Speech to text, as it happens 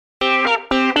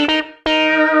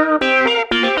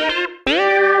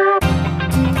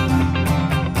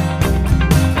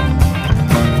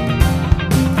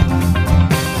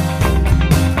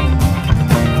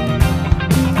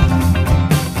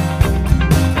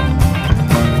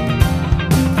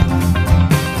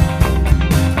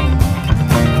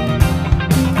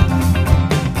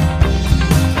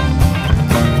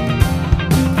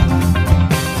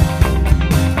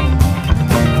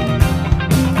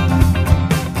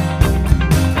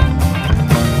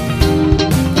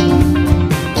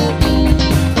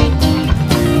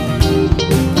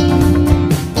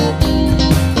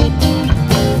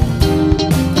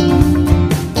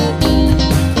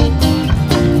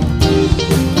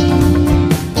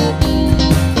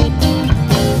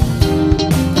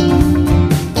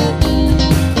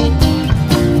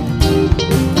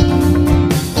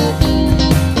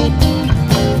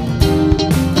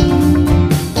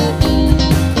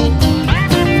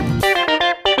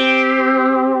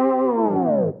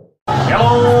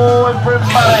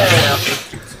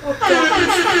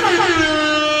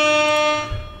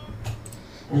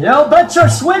Yeah, I'll bet your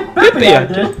sweet Bippy I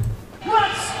did.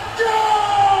 Let's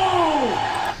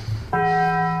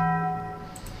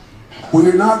go!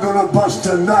 We're not gonna bust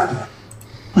a nut.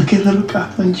 Look at little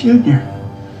Goblin Jr.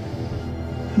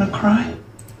 Gonna cry?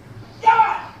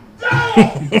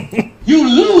 You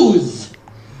lose!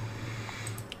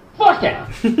 Fuck it!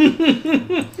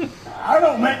 I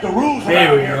don't make the rules There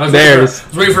around we here. go. There it is. I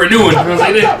was waiting for a new one. I was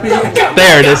like,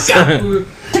 There it is.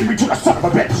 Take me to the son of a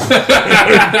bitch.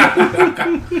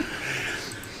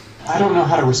 I don't know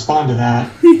how to respond to that.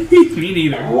 me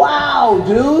neither. Wow,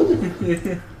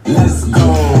 dude. Let's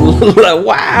go.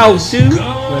 Wow, dude.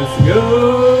 Let's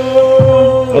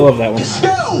go. I love that one.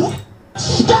 Go!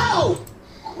 Go!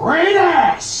 Great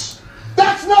ass!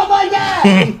 That's not my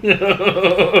dad!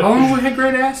 How long have we had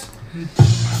great ass?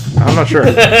 I'm not sure.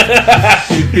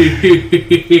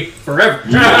 Forever.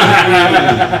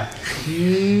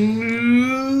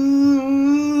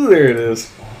 There it is.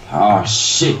 Oh,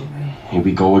 shit. Here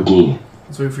we go again.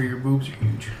 Let's wait for your boobs are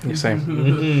huge.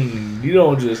 Same. You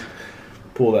don't just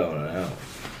pull that one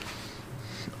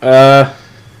out.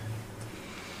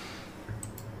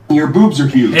 Your boobs are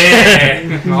huge.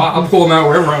 Yeah. I'll pull them out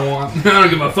wherever I want. I don't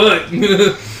give a fuck.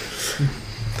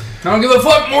 I don't give a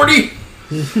fuck, Morty.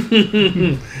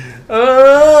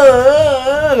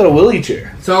 I got a willy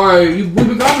chair. So we've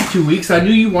been gone for 2 weeks. I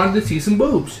knew you wanted to see some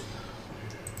boobs.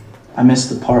 I missed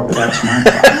the part, but that's my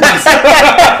problem.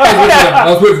 I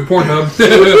was waiting for Pornhub.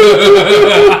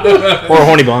 Or a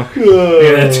horny bong.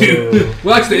 Yeah, that too.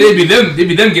 Well, actually, it'd be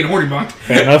them getting horny bonk.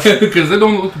 Fair enough. Because they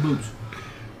don't look at boobs.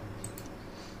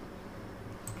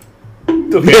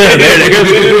 There it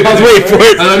is. I was waiting for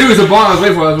it. I knew it was a bong. I was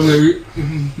waiting for it. I was like,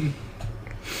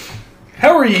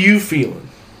 How are you feeling?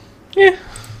 Yeah.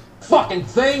 Fucking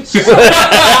thanks. I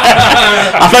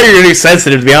thought you were going to be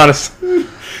sensitive, to be honest.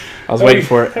 I was waiting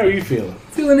for it. How are you feeling?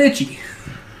 feeling itchy.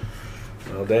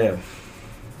 Oh, damn.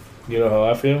 You know how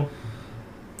I feel?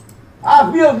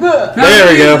 I feel good.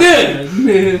 There we go. Good.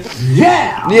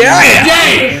 Yeah.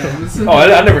 Damn. Oh,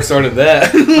 I never started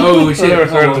that. Oh shit. I never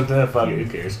started that. Fuck it, who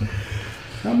cares?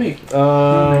 Not me.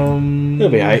 It'll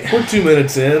be alright. We're 2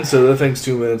 minutes in, so that thing's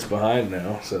 2 minutes behind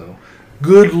now. So,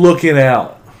 good looking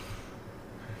out.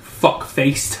 Fuck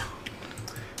faced.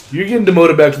 You're getting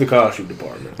demoted back to the costume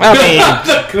department. I mean,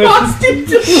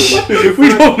 We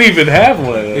don't even have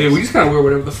one of Yeah, those. we just kind of wear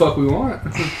whatever the fuck we want.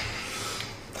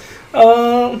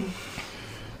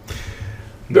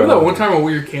 Remember that one time I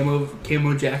wore your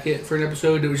camo jacket for an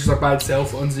episode that was just like by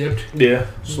itself, unzipped? Yeah.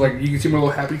 Just like you can see my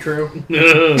little happy trail.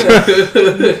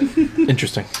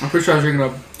 interesting. I'm pretty sure I was drinking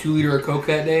a 2 liter of Coke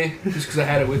that day just because I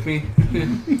had it with me.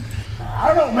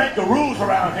 I don't make the rules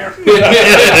around here.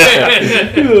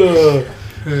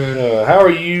 How are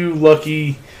you,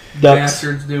 lucky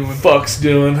Bastards doing. fucks,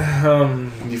 doing?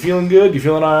 You feeling good? You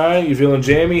feeling alright? You feeling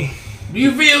jammy? Do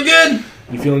you feel good?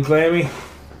 You feeling clammy?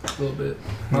 A little bit.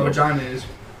 My vagina is.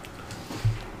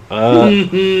 What? Where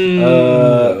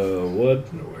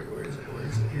is it? Where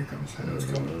is it? Here it comes. I know it's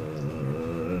coming.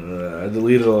 I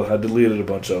deleted a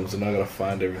bunch of them, so now I gotta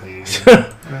find everything.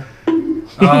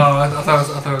 Oh, I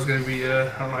thought it was gonna be. I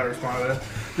don't know how to respond to that.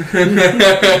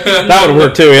 That would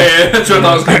work too, yeah. Yeah, that's what I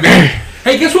thought it was gonna be.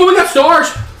 Hey, guess what? We got stars.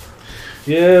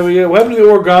 Yeah, what happened to the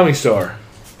origami star?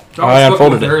 Oh, I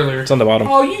unfolded it. earlier. It's on the bottom.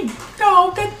 Oh,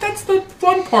 that's the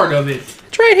fun part of it.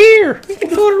 It's right here. You can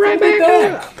fold it right back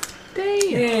up. It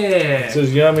Yeah.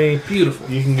 says yummy. Beautiful.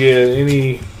 You can get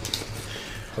any. You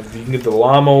can get the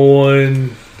llama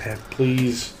one.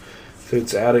 Please, if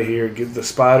it's out of here, get the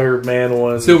Spider-Man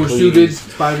one. Silver suited please.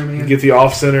 Spider-Man. Get the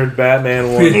off-centered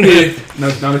Batman one.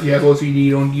 Not if you have OCD.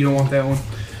 You don't want that one.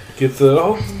 Get the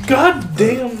god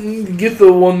damn. Get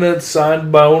the one that's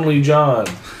signed by only John.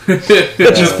 That's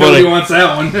just funny. Nobody wants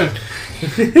that one.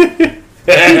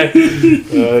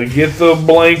 Get the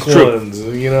blank ones.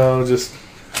 You know, just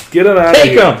get them out of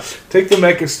here. them. Take the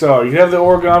Mecha Star. You have the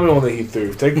origami one that he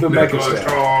threw. Take the Mecha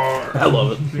Star. I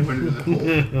love it.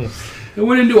 It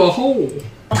went into a hole. There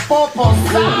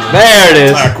it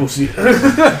is. Alright, cool. See ya.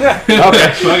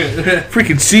 Okay.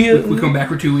 Freaking see ya. We come back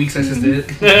for 2 weeks. That's just it.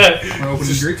 Want to open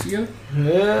the drinks together?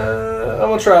 I'm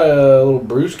gonna try a little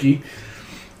brewski.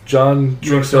 John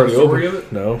drinks tell the already story open. of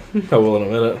it? No, I will in a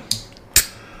minute.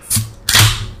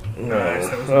 Nice,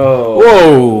 that was Oh.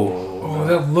 Whoa. Oh,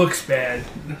 that looks bad.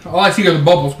 All I see are the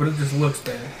bubbles, but it just looks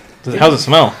bad. How's it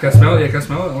smell? Can I smell it? Yeah, can I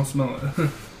smell it? I don't smell it.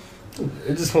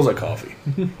 It just smells like coffee,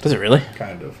 Does it really?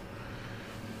 kind of.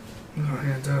 Oh,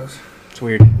 yeah, it does. It's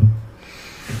weird.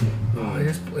 Oh, it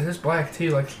is black,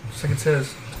 too, like it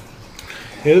says.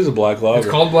 It is a black lager. It's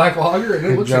called black lager, and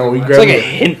it looks John, we like It's like a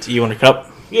hint. You want a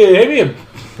cup? Yeah, hand me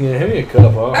a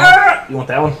cup. Huh? You want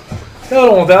that one? No, I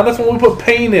don't want that. That's when we put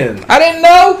paint in. I didn't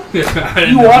know.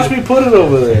 You watched me put it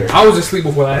over there. I was asleep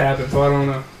before that happened, so I don't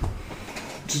know.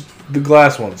 Just the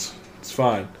glass ones. It's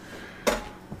fine.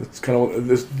 It's kind of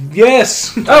this.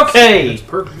 Yes. Okay. That's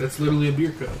perfect. That's literally a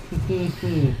beer cup.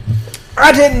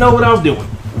 I didn't know what I was doing.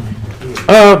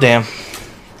 Oh damn.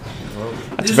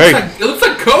 That's very. It looks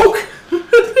like Coke.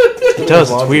 It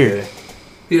does. It's weird.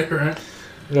 Yeah, right.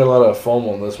 You got a lot of foam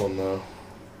on this one though.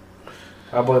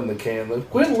 I blame the can. Like,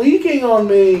 quit leaking on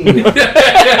me.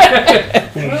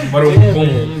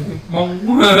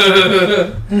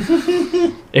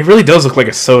 It really does look like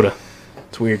a soda.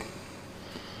 It's weird.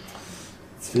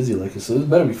 It's fizzy like it, so this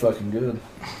better be fucking good.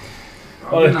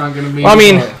 Probably not gonna be. Well, I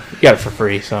mean, you got it for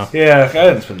free, so. Yeah, I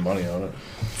didn't spend money on it.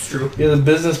 It's true. Yeah, the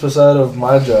business beside of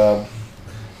my job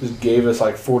just gave us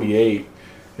like 48,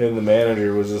 and the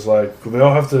manager was just like, "We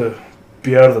all have to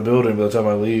be out of the building by the time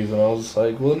I leave," and I was just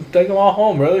like, "Well, take them all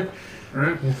home, brother."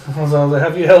 Right. I was like,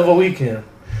 "Have you a hell of a weekend?"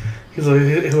 He's like,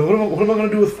 what am I going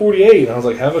to do with 48? And I was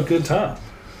like, "Have a good time."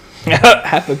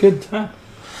 Have a good time.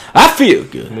 I feel I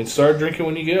good. mean, start drinking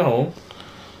when you get home,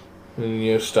 and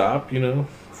you stop,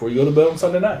 before you go to bed on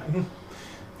Sunday night. If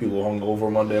you're a little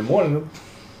hungover Monday morning,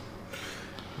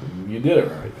 you did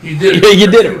it right. You did it. Yeah, you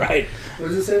did it right. What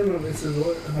does it say? It says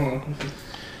what? Hold on.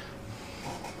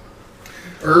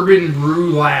 Urban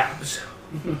Brew Labs.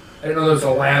 I didn't know there was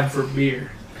a lab for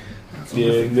beer.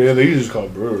 Yeah, they usually just call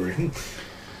it brewery.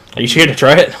 Are you here to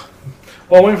try it?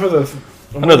 Well, I'm waiting for the.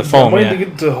 I know the foam, I'm waiting yeah. to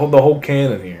get the whole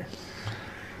can in here.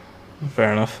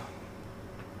 Fair enough.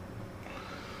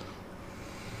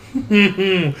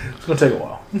 It's gonna take a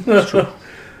while. That's true.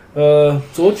 So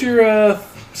what's your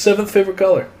 7th favorite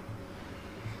color?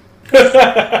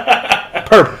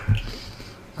 Purple.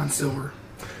 On silver.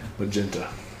 Magenta.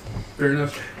 Fair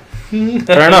enough.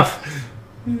 Fair enough.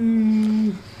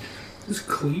 Is it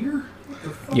clear? What the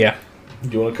fuck? Yeah. Do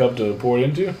you want a cup to pour it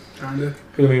into? Kinda.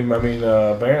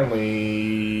 Apparently,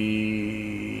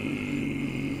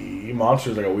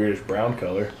 Monster's like a weirdish brown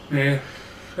color. Yeah.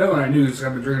 That one I knew because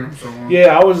I've been drinking them so long.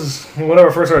 Yeah, whenever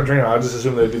I first started drinking, I just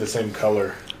assumed they'd be the same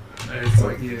color. It's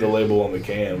like, yeah. The label on the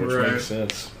can, which Right. makes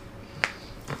sense.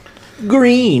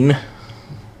 Green.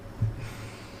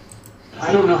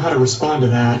 I don't know how to respond to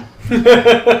that.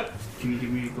 Can you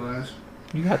give me a glass?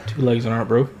 You got 2 legs and aren't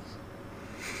broke.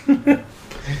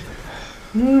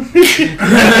 What,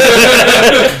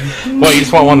 you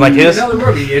just want one like his? No, they're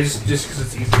broken. Yeah, just because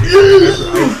it's easy.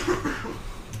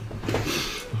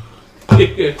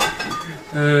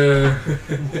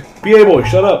 BA boy,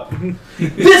 shut up.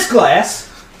 This glass.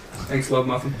 Thanks, Love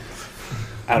Muffin.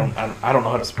 I don't know how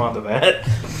to respond to that.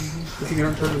 If you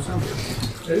can turn this on.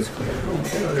 That is clear. Oh my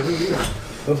god, it really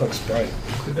is. Looks like Sprite.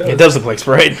 It does look like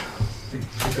Sprite.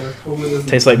 Hopefully it doesn't.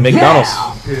 Tastes like McDonald's.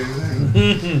 Yeah,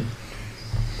 exactly.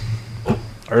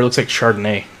 Or it looks like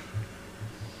Chardonnay.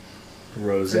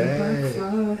 Rosé.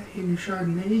 Fly in your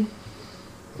Chardonnay.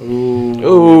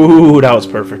 Ooh, that was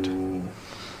perfect.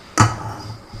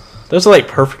 Those are like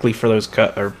perfectly for those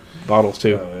bottles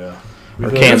too. Oh yeah.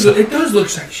 Or cans. It does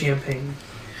look like champagne.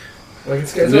 Like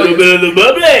it's got A little bit of the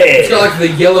bubbly. It's got like the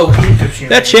yellow hint of champagne.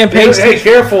 That champagne. Hey,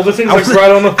 careful! This thing's like right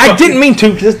on the. I didn't mean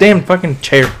to. This damn fucking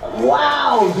chair.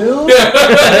 Wow, dude.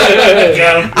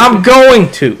 I'm going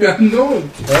to. Yeah, no.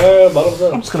 Bottles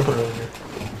up. I'm just gonna put it over here.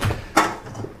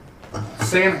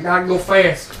 Saying it gotta go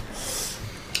fast.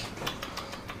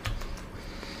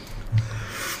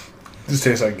 This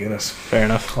tastes like Guinness. Fair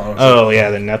enough. Honestly. Oh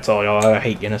yeah, then that's all y'all. I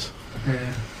hate Guinness.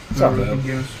 Yeah. It's not bad.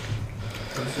 Guinness.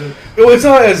 That's it. Well, it's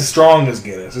not as strong as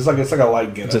Guinness. It's like a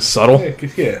light Guinness. Is it subtle?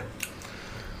 Yeah.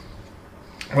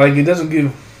 Like it doesn't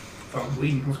give. Oh, I'm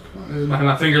bleeding.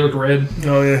 My finger looked red.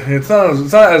 No, yeah, it's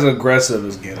not as aggressive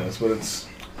as Guinness, but has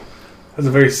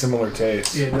a very similar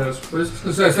taste. Yeah, it does. But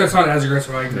that's not as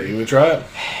aggressive. I Yeah, agree. you would try it?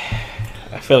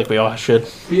 I feel like we all should.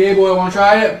 BA boy, want to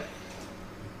try it?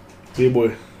 Yeah,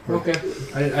 boy. Okay.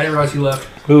 I didn't realize he left.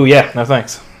 Ooh yeah, no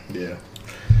thanks. Yeah.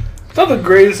 It's not the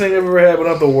greatest thing I've ever had, but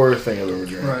not the worst thing I've ever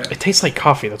drank. Right. It tastes like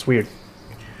coffee. That's weird.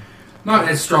 Not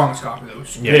as strong as coffee though.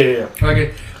 It's- Yeah.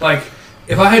 Like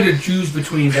if I had to choose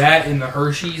between that and the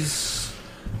Hershey's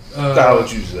I would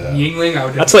choose that. Yingling, I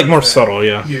would. That's like more definitely choose subtle.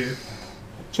 Yeah. that. Yeah.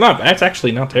 It's not. That's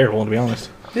actually not terrible to be honest.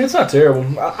 Yeah, it's not terrible.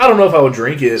 I don't know if I would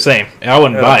drink it. Same. I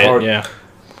wouldn't Yeah, buy hard. it. Yeah.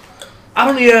 I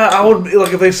don't. Yeah, I would.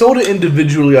 Like if they sold it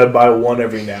individually, I'd buy one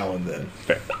every now and then.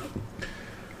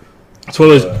 It's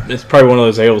one of those. It's probably one of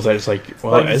those ales that it's like.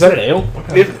 Well, Like, is that an ale?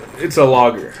 It's a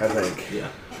lager, I think. Yeah.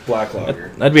 Black lager.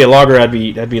 That'd be a lager.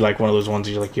 That'd be like one of those ones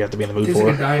you have to be in the mood Tastes for.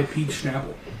 like a Diet Peach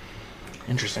Snapple.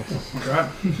 Interesting. Right.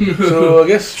 So I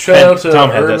guess shout out to Tom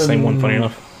had that same one. Funny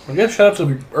enough. I guess shout out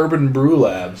to Urban Brew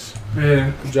Labs.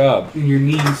 Yeah. Good job. And your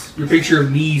knees. Your picture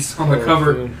of knees on the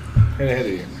cover. Ahead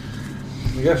of you.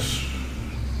 I guess.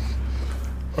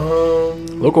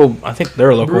 Local, I think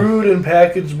they're local. Brewed and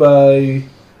packaged by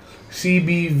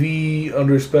CBV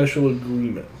under special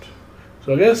agreement.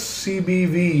 So I guess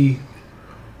CBV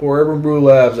or Urban Brew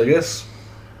Labs, I guess.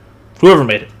 Whoever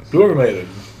made it. Whoever made it.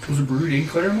 Was it brewed in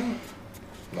Claremont?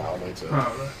 No, I don't think so. Oh,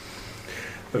 right.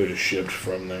 Maybe just shipped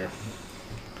from there.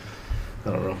 I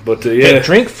don't know. But yeah.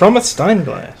 Drink from a Stein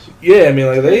glass. Yeah, I mean,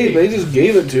 like they just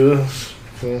gave it to us.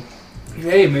 So.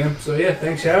 Hey, man. So, yeah,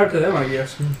 thanks. Shout out to them, I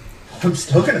guess. I'm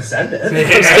still gonna send it.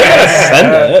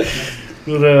 Send it.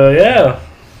 But yeah.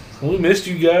 We missed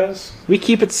you guys. We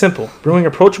keep it simple, brewing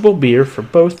approachable beer for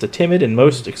both the timid and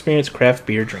most experienced craft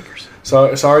beer drinkers.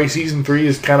 So, sorry, season 3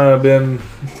 has kind of been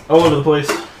All over the place.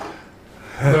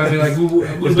 But I mean, like,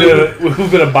 we've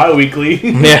been a bi-weekly.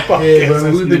 Yeah. Yeah, but I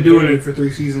mean, we've been doing it for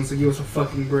 3 seasons, so give us a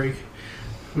fucking break.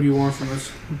 What do you want from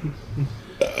us?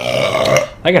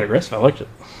 I got aggressive. I liked it.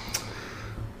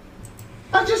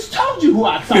 I just told you who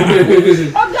I thought it was.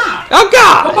 A guy. Oh,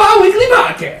 God! A bi-weekly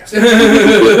podcast.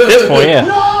 At this point, yeah.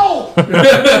 No!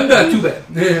 Too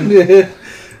bad.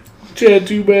 Chad,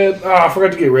 too bad. I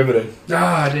forgot to get riveting.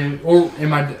 Damn. Or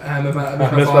am I I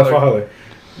my missed my father.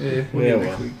 Yeah, we'll Yeah, get well.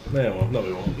 next week. Yeah, well, no,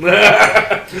 we won't.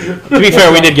 To be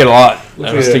fair, we did get a lot.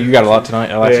 Yeah. You got a lot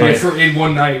tonight. Last Yeah. Yeah, night. for in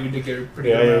one night, we did get a pretty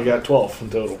Yeah, good we amount. got 12 in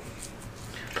total.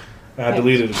 I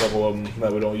deleted a couple of them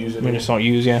that we don't use We anymore. just don't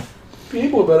use, yeah.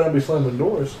 People better not be slamming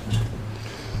doors.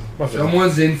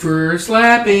 Someone's in for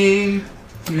slapping.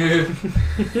 Yeah.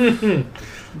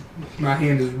 My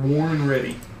hand is warm and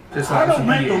ready. Just I like don't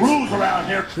make the is. rules around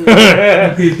here.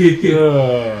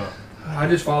 I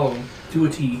just follow them to a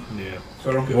T. Yeah. So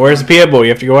I don't get Where's the PA boy? You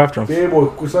have to go after him. Hey, boy,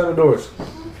 quit slamming doors.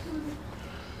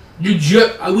 we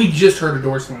just heard a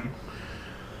door slam.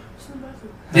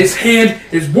 This hand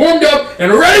is warmed up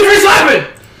and ready for slapping.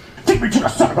 Take me to the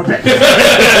son of a bitch.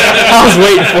 I was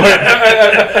waiting for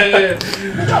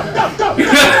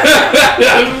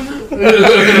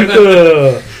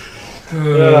it.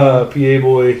 PA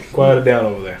boy, quiet it down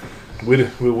over there. We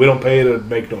don't pay you to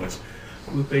make noise.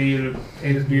 We'll pay you to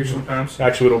hand us beer sometimes.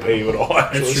 Actually, we don't pay you at all.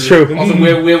 Actually. That's true. Also,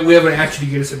 we haven't actually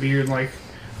get us a beer in like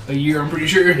a year, I'm pretty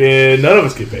sure. Yeah, none of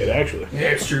us get paid, actually.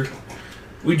 Yeah, it's true.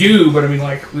 We do, but I mean,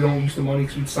 like, we don't use the money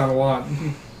because it's not a lot.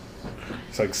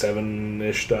 It's like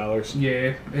 $7-ish.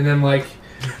 Yeah, and then like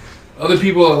other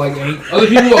people who I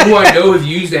know have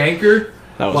used Anchor,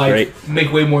 That was like great.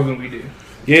 make way more than we do.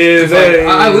 Yeah, Like,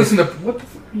 I listen to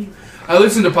I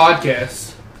listen to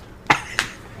podcasts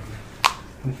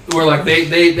where like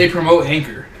they promote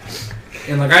Anchor,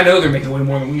 and like I know they're making way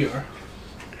more than we are.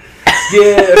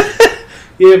 Yeah.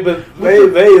 Yeah, but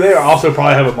they also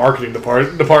probably have a marketing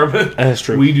department. That's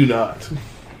true. We do not.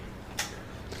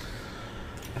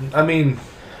 I mean,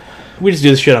 We just do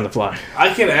this shit on the fly.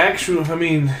 I can actually, I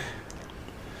mean,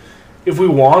 if we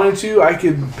wanted to, I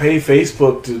could pay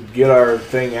Facebook to get our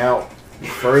thing out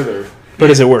further.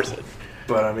 But is it worth it?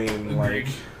 But I mean, like,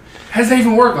 How does that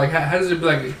even work? Like, how does it be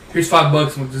like? Here's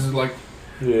 $5, and this is like.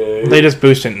 yeah, They just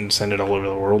boost it and send it all over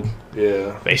the world.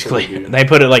 yeah, Basically, pretty good. they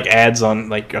put it like ads on,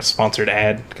 like a sponsored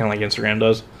ad, kind of like Instagram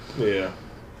does. Yeah.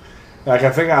 Like I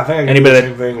think I can do Anybody the that-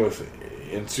 same thing with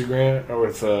Instagram or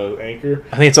with Anchor.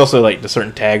 I think it's also like the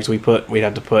certain tags we'd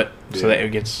have to put so Yeah. that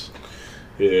it gets.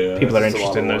 Yeah, People that are that's just a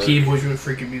lot interested in of those. work. Keyboards would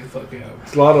freaking me the fuck out.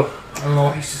 It's a lot of. I don't know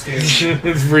why he's just standing.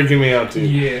 It's freaking me out too.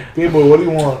 Yeah, Hey boy, what do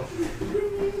you want?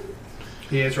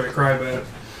 yeah, that's right. Cry about it.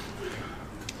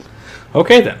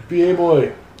 Okay then. PA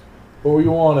boy, what were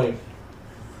you wanting?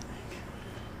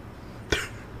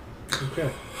 Okay.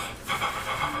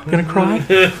 Gonna cry?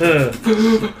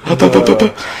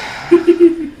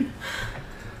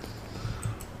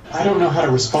 I don't know how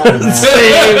to respond to that.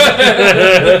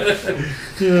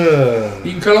 Yeah.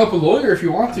 You can cut up a lawyer if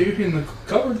you want to in the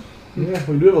cupboard. Yeah,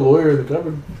 we do have a lawyer in the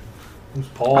cupboard. It's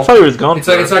Paul. I thought he was gone. It's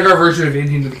like our version of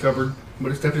Indian to the cupboard,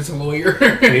 but it's definitely a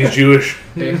lawyer. He's Jewish.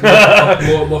 Yeah.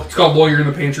 Well, it's called lawyer in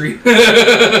the pantry.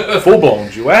 Full blown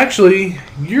Jew. Actually,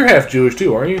 you're half Jewish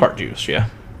too, aren't you? Part Jewish, yeah.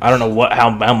 I don't know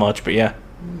how much, but yeah,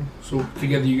 So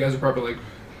together, you guys are probably like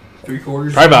 3/4. probably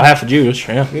about half a Jewish.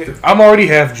 Yeah. I'm already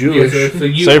half Yeah, Jewish. so So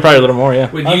you're probably a little more, yeah.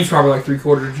 with you's probably like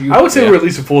 3/4 Jew. I would say Yeah. we're at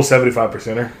least a full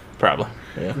 75%er. Probably.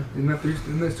 Yeah.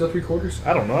 Isn't that still 3/4?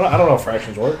 I don't know. I don't know how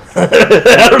fractions work.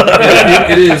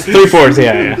 It is 3/4,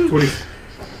 yeah.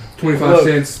 25 Look,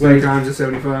 cents 3 times is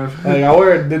 75. Like I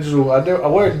wear a digital. I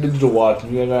wear a digital watch.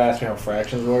 And you're gonna ask me how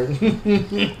fractions work?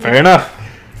 Fair enough.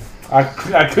 I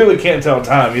clearly can't tell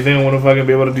time. You think I want to fucking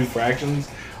be able to do fractions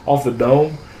off the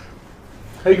dome?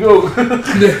 Hey, go.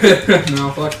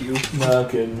 No, fuck you. No, I'm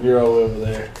kidding. You're all over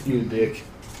there. You dick.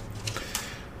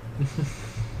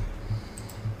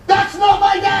 That's not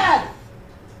my dad!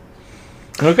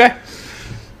 Okay.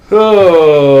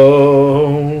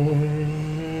 Oh.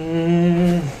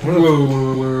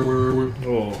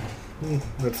 Oh.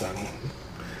 That's not.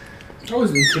 I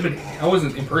wasn't intimidating. I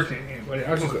wasn't impersonating anybody.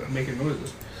 I was just making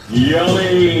noises.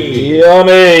 Yummy.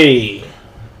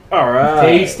 All right.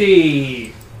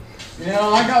 Tasty. You know,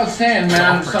 like I was saying,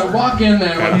 man, so I walk in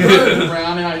there with birds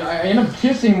around and I end up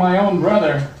kissing my own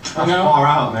brother. You know? Far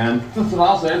out, man. That's what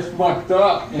I'll say. It's fucked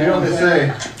up. You know what they say?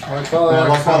 Like father, Man, like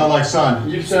like father, son. like son.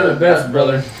 You said it best,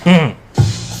 brother.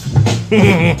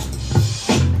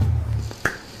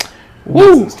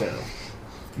 Woo. This town.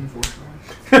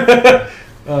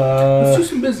 Let's do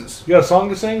some business. You got a song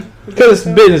to sing? Because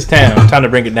it's business town. Time to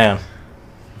bring it down.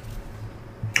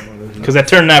 Because I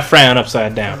turned that frown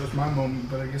upside That down. was my moment,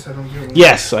 but I guess I don't get one.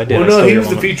 Yes, I did. Well, I no, stole he your was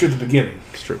the moment. feature at the beginning.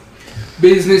 It's true.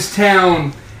 Business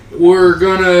town. We're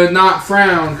gonna not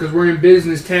frown because we're in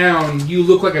business town. You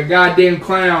look like a goddamn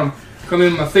clown. Come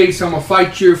in my face, I'm gonna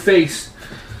fight your face.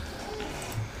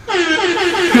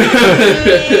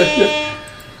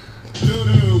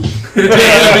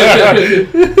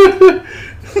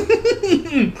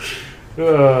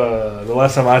 The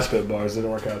last time I spit bars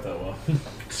didn't work out that well.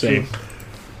 Same.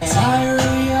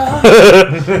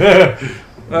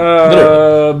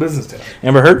 Business town.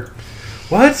 Amber Heard?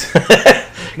 What?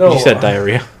 No, You said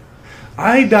diarrhea.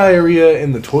 I diarrhea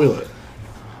in the toilet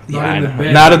Not Yeah, in I the know.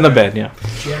 bed. Not in the bed, yeah.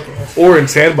 Jackass. or in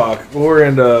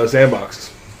sandboxes.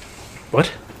 What?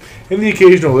 In the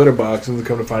occasional litter box, and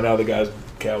come to find out the guy's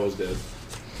cat was dead.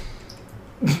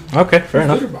 Okay, fair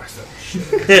enough. Litter box stuff.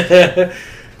 Shit.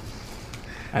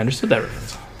 I understood that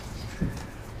reference.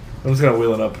 I'm just gonna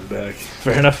wheel it up and back.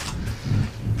 Fair enough.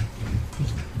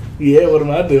 Yeah, what am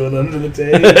I doing under the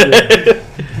table?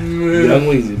 Young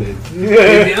Weezy, baby.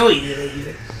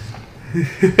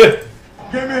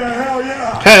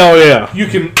 Hell yeah. You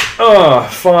can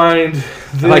find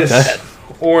this I like that.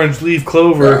 orange leaf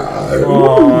clover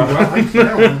on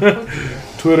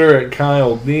Twitter at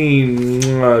Kyle Dean.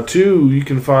 2, you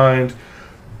can find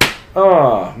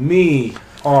me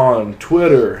on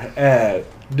Twitter at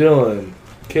Dylan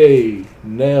K.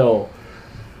 Nell.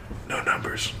 No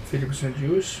numbers. 50%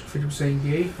 Jewish, 50%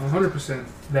 gay, 100%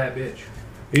 that bitch.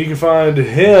 You can find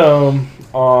him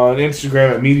on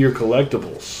Instagram at Meteor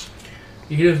Collectibles.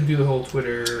 He doesn't do the whole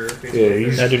Twitter, Facebook Yeah,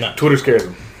 he's, I do not. Twitter scares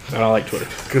him I don't like Twitter.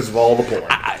 because of all the porn.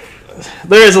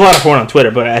 There is a lot of porn on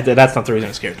Twitter, but that's not the reason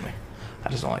it scares me. I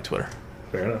just don't like Twitter.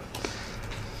 Fair enough.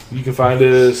 You can find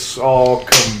us all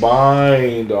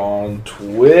combined on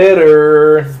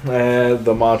Twitter at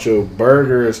the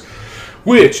MachoBurgers,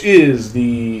 which is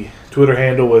the Twitter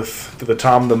handle with the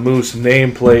Tom the Moose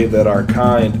nameplate that our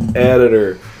kind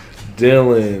editor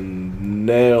Dylan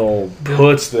Nail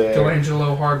puts there.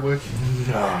 Delangelo Hardwick.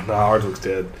 No, Hardwick's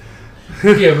dead.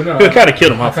 Yeah, but no. I kind of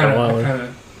killed him I off for a kind while.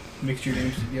 of mixed your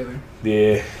names together.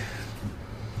 Yeah.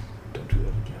 Don't do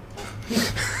that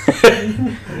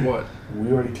again. What? We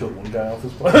already killed one guy off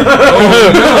this podcast.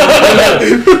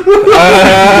 You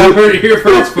heard it here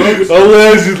first, folks.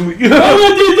 Allegedly.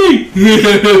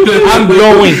 I'm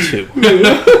going to.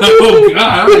 Oh,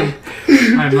 God.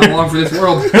 I'm not long for this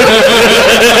world.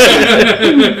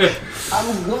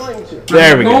 I'm going to.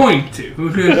 There we go. Going to.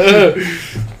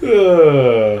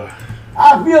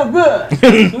 I feel good.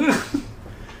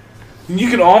 You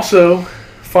can also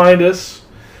find us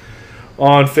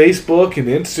on Facebook and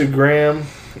Instagram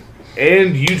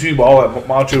and YouTube, all at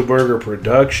MachoBurger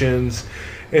Productions.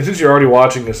 And since you're already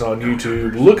watching us on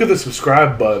YouTube, look at the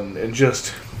subscribe button and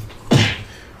just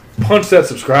punch that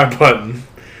subscribe button.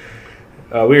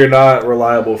 We are not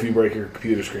reliable if you break your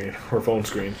computer screen or phone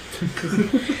screen.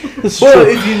 But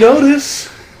if you notice,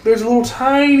 there's a little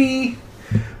tiny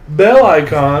bell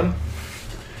icon,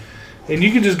 and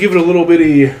you can just give it a little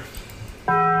bitty,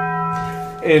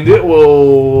 and it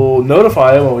will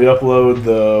notify you when we upload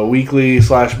the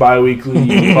weekly/bi-weekly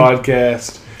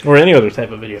podcast. Or any other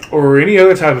type of video. Or any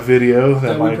other type of video that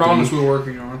That we might promise be. we're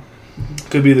working on.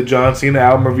 Could be the John Cena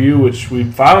album review, which we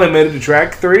finally made it to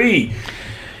track 3.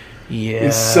 Yeah.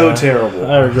 It's so terrible.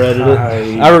 I regretted it.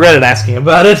 I regretted asking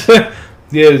about it.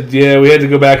 Yeah, we had to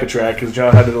go back a track because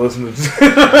John had to listen to. We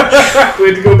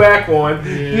had to go back one.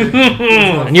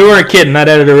 And you weren't kidding. That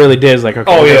editor really did. It's like,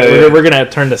 okay, Oh, yeah, we're going to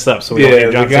turn this up. So we don't Yeah, hear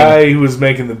the John guy who was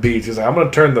making the beats is like, I'm going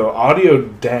to turn the audio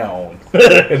down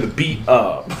and the beat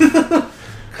up.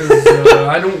 Because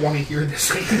I don't want to hear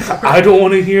this anymore. I don't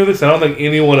want to hear this. I don't think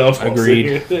anyone else wants Agreed. to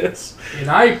hear this. And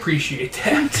I appreciate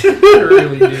that. I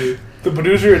really do. the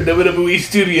producer at WWE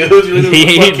Studios.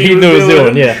 He He knew what he was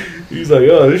doing, yeah. He's like,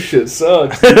 oh, this shit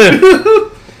sucks.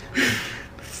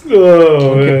 Oh,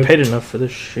 Don't man. get paid enough for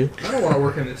this shit. I don't want to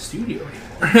work in the studio anymore.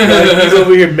 Like, he's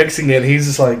over here mixing it. He's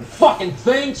just like, Fucking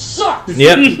thing sucks.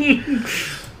 Yep.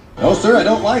 No, sir, I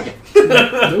don't like it.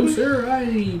 No, sir, I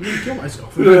need to kill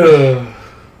myself. I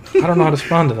don't know how to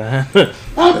respond to that.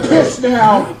 I'm pissed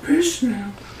now. I'm pissed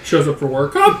now. Shows up for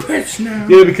work. I'm pissed now.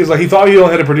 yeah, because like he thought he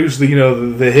only had to produce the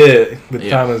the hit. The Yeah.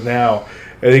 time is now,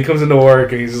 and he comes into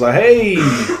work and he's just like, hey.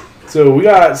 So we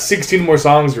got 16 more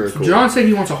songs to record. John said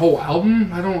he wants a whole album.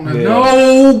 I don't know. Yeah.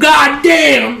 No,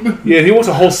 goddamn. Yeah, he wants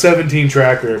a whole 17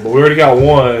 tracker, but we already got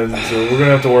one, so we're gonna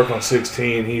have to work on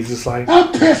 16. He's just like,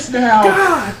 I'm pissed now.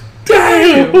 God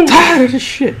damn. I'm tired of this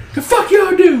shit. The fuck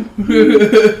y'all do?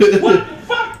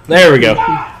 There we go.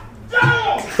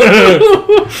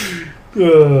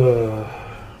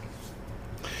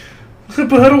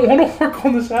 but I don't want to work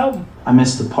on this album. I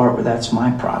missed the part where that's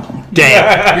my problem.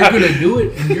 Damn. You're gonna do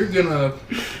it, and you're not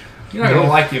gonna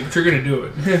like it, but you're gonna do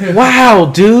it.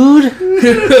 Wow, dude. I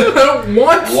don't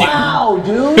want you. Wow,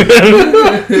 dude.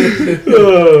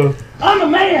 I'm a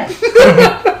man.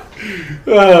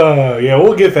 Yeah,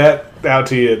 we'll get that out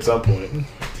to you at some point.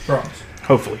 Promise.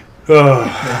 Hopefully.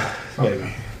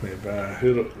 Maybe.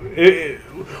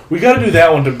 We got to do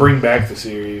that one to bring back the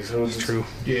series. It's true.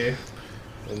 Yeah.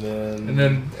 And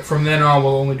then from then on,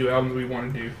 we'll only do albums we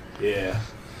want to do. yeah,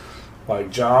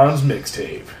 like John's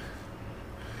mixtape.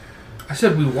 I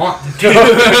said we want to do.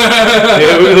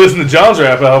 Yeah, we listen to John's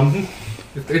rap album.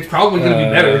 It's probably going to be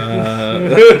better.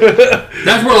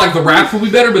 That's where like the raps will be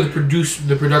better, but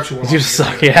the production will. You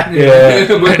suck, yeah. Yeah.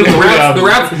 But the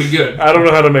raps will be good. I don't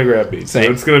know how to make rap beats, so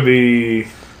Same. it's gonna be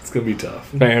tough.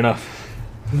 Fair enough.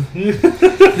 You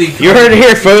You heard it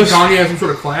here, folks. Kanye has some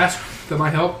sort of class that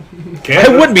might help. I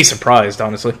wouldn't be surprised,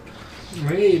 honestly.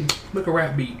 Hey, make a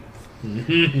rap beat.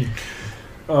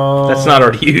 That's not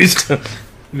already used. Yeah,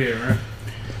 right.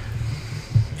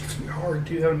 It's gonna be hard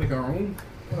too, having to make our own.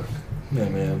 Fuck. Yeah,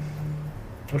 man.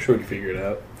 I'm sure we can figure it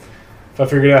out. If I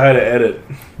figured out how to edit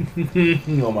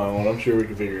on my own, I'm sure we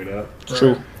can figure it out.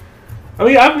 True. I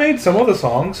mean, I've made some of the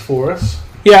songs for us.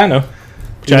 Yeah, I know.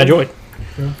 Which I enjoyed.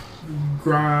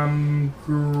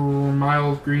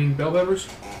 Miles Green Bell Peppers,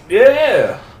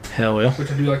 Yeah. Hell yeah.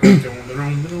 which I do like. I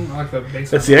like the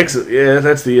bass. That's the exit. Yeah,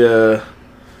 that's the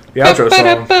outro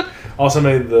song. Also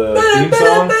made the theme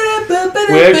song.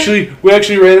 We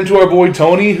actually ran into our boy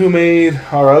Tony, who made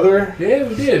our other Yeah,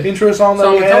 we did. intro song that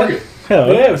Song we with had. Target. Hell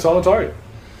yeah. Yeah, it's on the Target.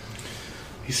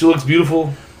 He still looks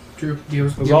beautiful. True. Give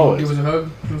us always. give us a hug.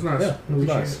 It was nice. Yeah, it was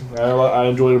nice. I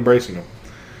enjoyed embracing him.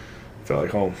 Felt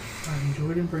like home. I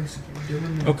enjoyed embracing you.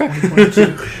 Dylan, Okay.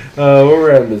 2022. Where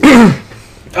we're at in business.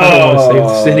 Save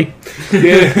the city.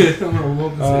 Yeah. I don't know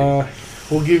what to say.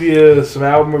 We'll give you some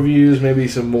album reviews, maybe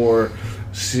some more.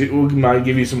 We might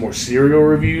give you some more cereal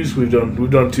reviews. We've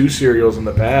done 2 cereals in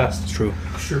the past. It's true.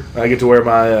 Sure. I get to wear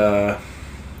my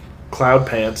cloud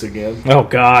pants again. Oh,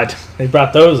 God. They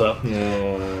brought those up.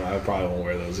 No, I probably won't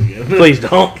wear those again. Please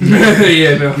don't.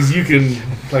 Yeah, no. Because you can,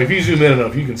 like, if you zoom in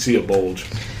enough, you can see a bulge.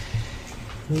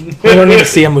 We don't need to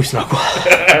see a moose knuckle.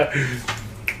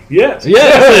 Yes.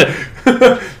 Yeah.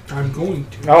 I'm going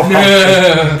to.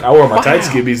 I wore my tight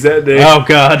skibbies that day. Oh,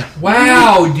 God.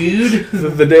 Wow, dude.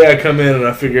 The day I come in and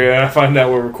I find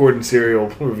out we're recording cereal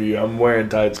review, I'm wearing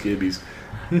tight skibbies.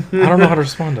 I don't know how to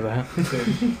respond to that.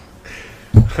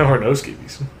 Or no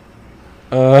skibbies.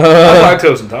 I'm Uh,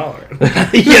 lactose intolerant.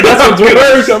 yeah, that's what's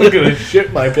worse. I'm gonna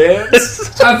shit my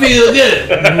pants. I feel good.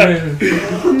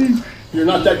 You're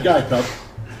not that guy, Pup.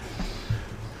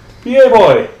 PA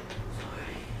boy.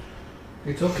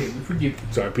 It's okay. We forgive you.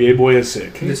 Sorry, PA boy is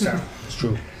sick. This time. It's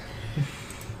true.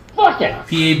 Fuck it.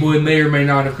 PA boy may or may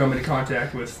not have come into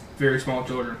contact with very small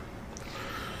children.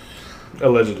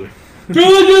 Allegedly.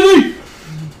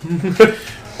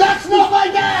 That's not my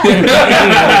dad.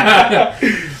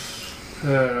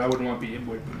 I wouldn't want PA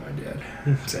boy to be my dad.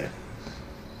 Same.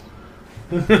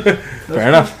 Fair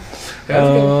enough.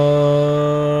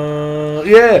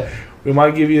 Yeah, we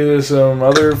might give you some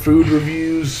other food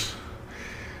reviews.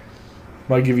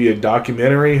 Might give you a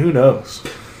documentary. Who knows?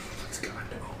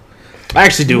 I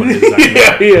actually do want to do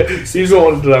that. Yeah. He's been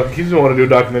wanting to do a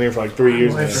documentary for like 3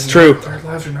 years now. It's true. Our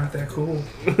lives are not that cool.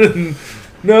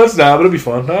 No, it's not, but it'll be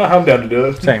fun. I'm down to do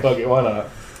it. Same. Fuck it, why not?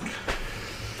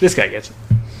 This guy gets it.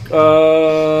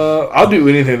 I'll do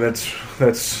anything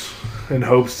that's in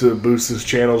hopes to boost this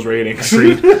channel's ratings.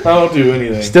 Agreed. I'll do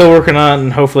anything. Still working on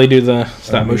hopefully do the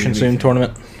stop motion anything. soon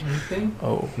tournament. Anything?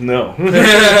 Oh. No.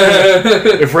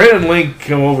 If Ren and Link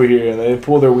come over here and they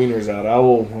pull their wieners out, I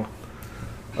will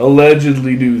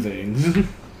allegedly do things.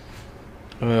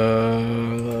 I'm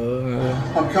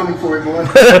coming for you, boy.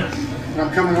 I'm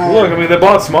coming home. Look, I mean, they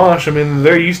bought Smosh. I mean,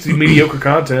 they're used to mediocre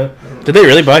content. Did they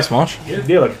really buy Smosh?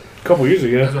 Yeah, like a couple years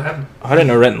That's ago. what happened. I didn't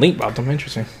know Rhett and Link bought them.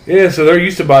 Interesting. Yeah, so they're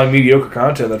used to buying mediocre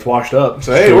content that's washed up.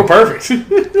 So, hey, we're perfect.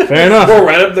 Fair enough. We're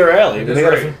right up their alley. That's They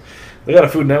got, right. they got a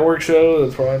Food Network show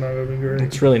that's probably not going to be great.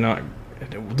 It's really not.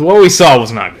 What we saw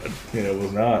was not good. Yeah, it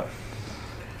was not.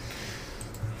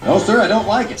 No, sir, I don't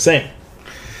like it. Same.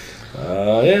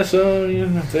 Yeah, so you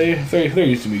know, they're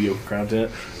used to mediocre content.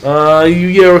 Like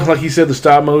you said, the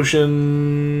stop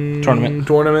motion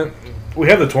tournament. We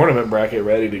have the tournament bracket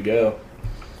ready to go.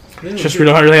 It's just we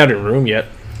don't really have a room yet.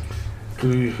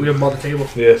 We haven't bought the table.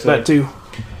 Yeah, so That too.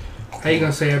 How you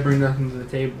gonna say I bring nothing to the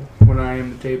table when I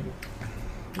am the table?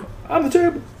 on the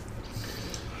table.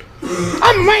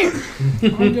 I'm a man.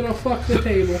 I'm gonna fuck the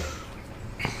table.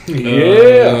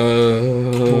 Yeah.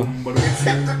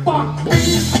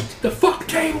 The fuck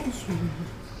tables.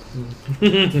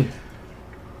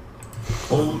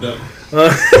 Hold up.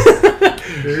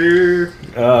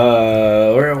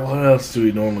 What else do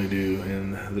we normally do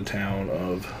in the town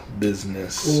of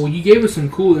business? Well, you gave us some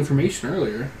cool information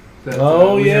earlier. That,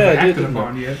 we yeah, haven't I did, acted didn't I?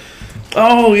 upon yet.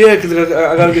 Oh yeah, because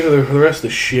I gotta get to the rest of the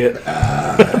shit.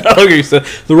 Okay, so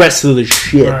the rest of the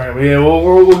shit. All right, yeah,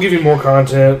 we'll give you more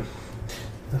content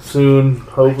soon.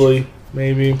 Hopefully,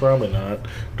 maybe, probably not.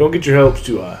 Don't get your hopes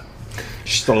too high.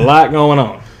 Just a lot going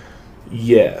on.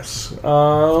 Yes.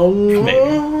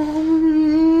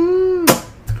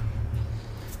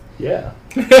 Yeah.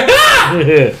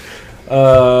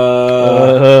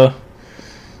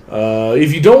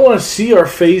 If you don't want to see our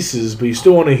faces, but you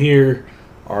still want to hear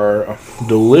our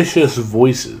delicious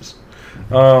voices,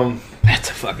 That's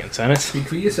a fucking sentence. Speak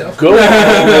for yourself. go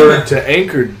over to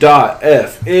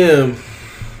anchor.fm,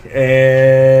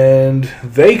 and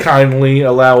they kindly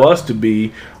allow us to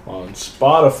be on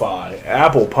Spotify,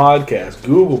 Apple Podcasts,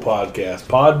 Google Podcasts,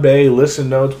 Podbay, Listen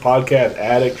Notes, Podcast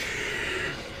Addict,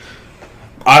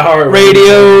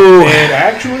 Radio. and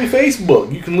actually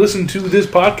Facebook. You can listen to this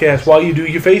podcast while you do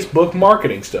your Facebook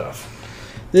marketing stuff.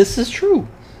 This is true.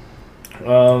 You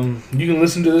can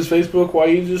listen to this Facebook while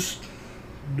you just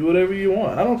do whatever you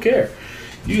want. I don't care.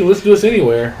 You can listen to us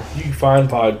anywhere. You can find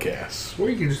podcasts. Or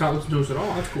you can just not listen to us at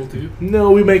all. That's cool too. No,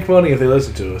 we make money if they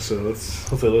listen to us, so let's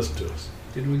hope they listen to us.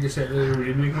 Did we just say earlier we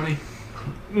didn't make money?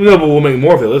 No, but we'll make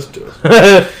more if they listen to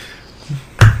us.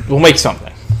 We'll make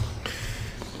something.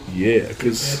 Yeah,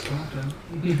 because Bad content.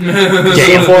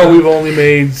 so far we've only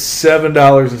made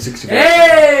 $7.60.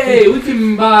 Hey, we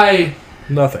can buy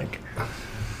Nothing.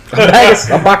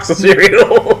 A box of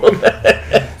cereal.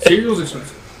 cereal's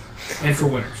expensive, and for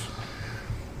winners.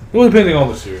 Well, depending on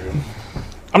the cereal.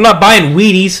 I'm not buying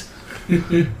Wheaties.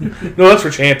 No, that's for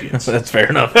champions. That's fair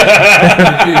enough.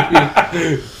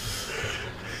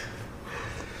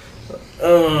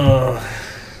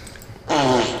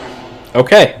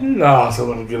 Okay.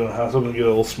 Someone will get a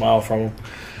little smile from him.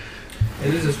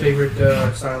 It is his favorite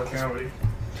style of comedy.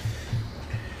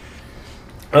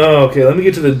 Oh, okay. Let me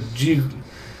get to the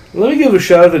Let me give a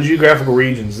shout out to the geographical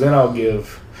regions. Then I'll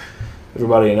give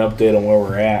everybody an update on where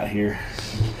we're at here.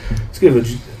 Let's give a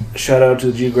shout out to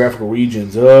the geographical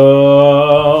regions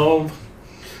of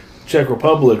Czech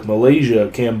Republic, Malaysia,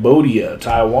 Cambodia,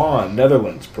 Taiwan,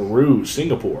 Netherlands, Peru,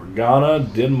 Singapore, Ghana,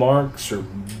 Denmark,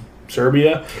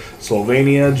 Serbia,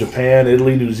 Slovenia, Japan,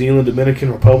 Italy, New Zealand,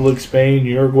 Dominican Republic, Spain,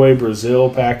 Uruguay, Brazil,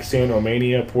 Pakistan,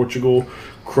 Romania, Portugal,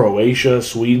 Croatia,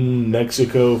 Sweden,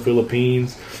 Mexico,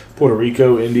 Philippines, Puerto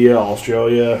Rico, India,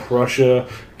 Australia, Russia,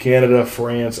 Canada,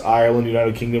 France, Ireland,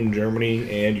 United Kingdom,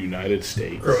 Germany, and United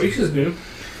States. Croatia's new.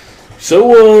 So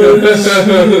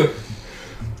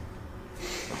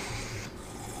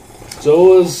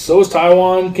was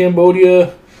Taiwan,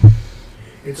 Cambodia.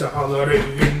 It's a holiday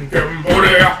in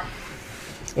Cambodia.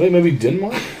 I think maybe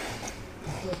Denmark.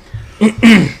 I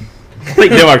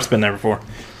think Denmark's been there before.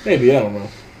 Maybe, I don't know. Have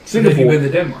you Singapore. been to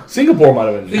Denmark? Singapore might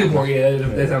have been. Singapore, yeah,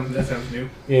 that sounds new.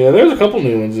 Yeah, there's a couple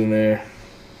new ones in there.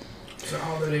 It's a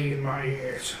holiday in my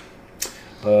ears.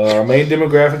 Our main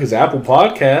demographic is Apple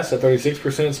Podcasts at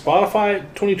 36%, Spotify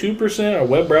at 22%, our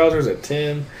web browsers at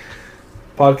 10%,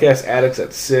 Podcast Addicts at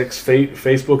 6%,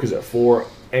 Facebook is at 4%,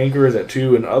 Anchor is at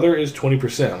 2%, and other is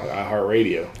 20%, like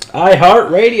iHeartRadio.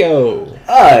 iHeartRadio.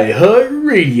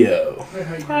 iHeartRadio.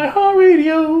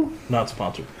 iHeartRadio. Not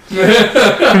sponsored.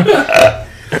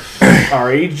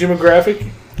 Our age demographic,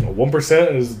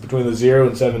 1% is between the 0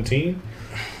 and 17.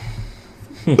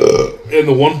 And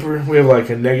the 1%, we have like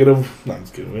a negative. No, I'm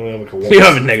just kidding. We only have like a 1%. You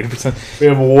have a negative percent. We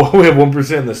have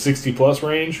 1% in the 60 plus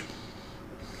range.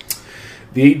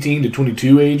 The 18 to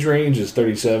 22 age range is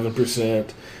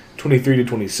 37%. 23 to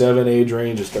 27 age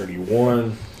range is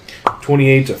 31.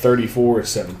 28 to 34 is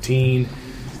 17.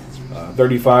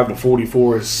 35 to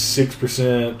 44 is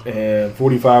 6%. And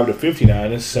 45 to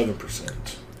 59 is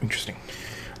 7%. Interesting.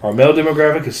 Our male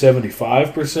demographic is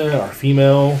 75%. Our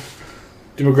female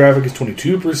demographic is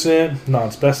 22%.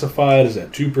 Non-specified is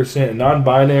at 2%. And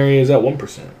non-binary is at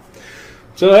 1%.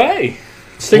 So, hey,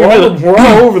 we're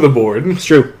all over the board. It's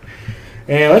true.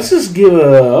 And let's just give an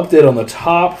update on the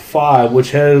top 5,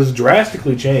 which has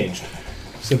drastically changed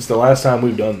since the last time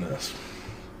we've done this.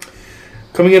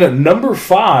 Coming in at number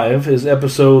 5 is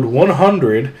episode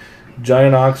 100, Johnny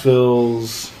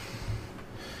Knoxville's...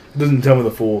 It doesn't tell me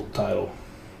the full title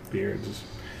here.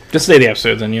 Just say the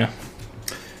episode then, yeah.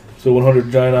 So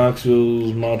 100, Johnny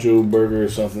Knoxville's MachoBurger or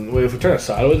something. Wait, if we turn it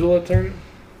sideways, will it turn it?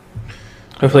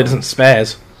 Hopefully it doesn't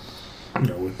spaz.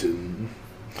 No, it didn't.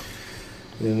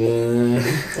 And then...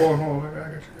 Hold on, I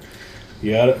got you.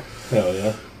 You got it? Hell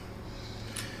yeah.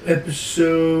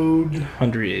 Episode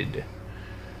 100.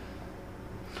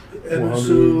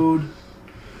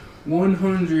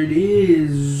 100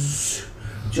 is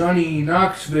Johnny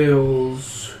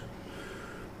Knoxville's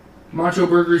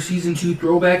MachoBurger Season 2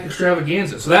 Throwback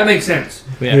Extravaganza. So that makes sense.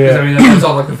 Yeah. Yeah. I mean, that's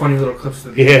all like the funny little clips.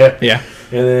 Yeah. Yeah.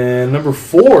 And then number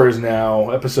 4 is now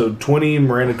episode 20,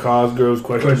 Miranda Cosgrove's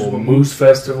Questionable Moose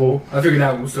Festival. I figured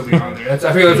that one would still be on there. I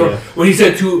figured that's when he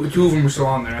said two of them were still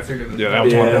on there. I figured that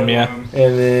was one of them, yeah.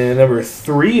 And then number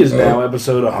 3 is now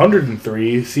episode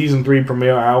 103, season 3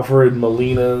 premiere, Alfred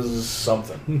Molina's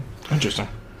something. Interesting.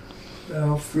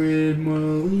 Alfred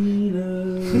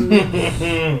Molina.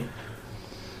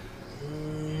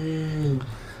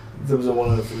 Episode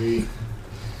 103.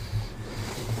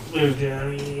 There's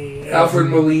Johnny. Alfred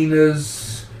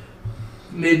Molina's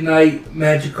Midnight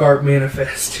Magikarp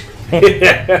Manifest.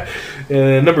 Yeah.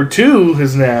 And number 2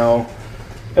 is now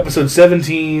episode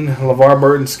 17, LeVar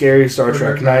Burton's Scary Star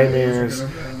Trek Nightmares.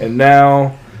 And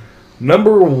now,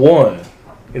 number 1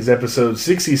 is episode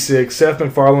 66, Seth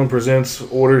MacFarlane Presents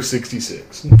Order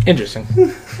 66. Interesting.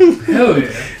 Hell yeah.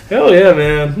 Hell yeah,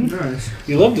 man. Nice.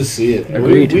 You love to see it.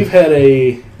 Agreed. We've had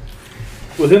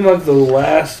within like the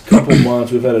last couple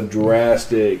months, we've had a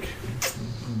drastic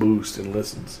boost in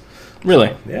listens.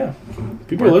 Really? Yeah.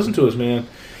 People listen to us, man.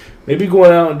 Maybe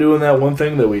going out and doing that one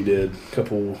thing that we did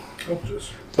About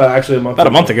a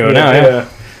month ago now, yeah.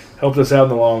 Helped us out in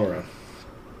the long run.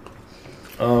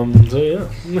 So yeah.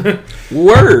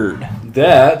 Word.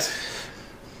 That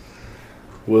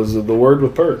was the word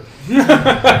with Pert.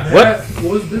 What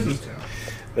was Business Town?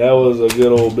 That was a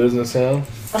good old business sound.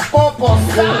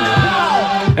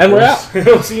 And we're out.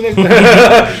 See you next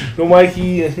time. No,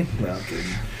 Mikey. No, I'm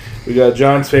kidding. We got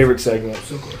John's favorite segment.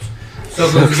 So close. So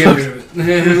close to getting rid of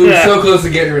it. We were so close to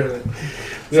getting rid of it.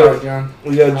 Sorry, John.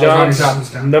 We got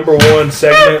John's number 1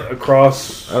 segment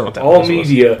across all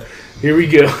media. Here we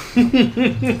go.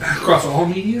 Across all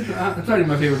media? That's not even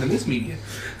my favorite in this media.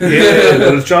 Yeah,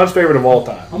 but it's John's favorite of all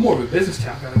time. I'm more of a Business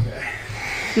Town kind of guy.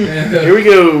 Here we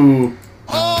go.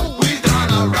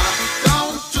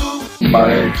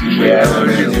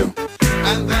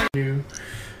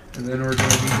 And then we're going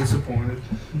to be disappointed.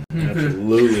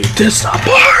 Absolutely.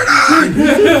 Disappointed!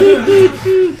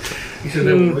 He said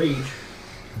that with rage.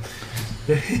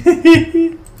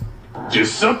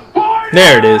 Disappointed!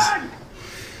 There it is.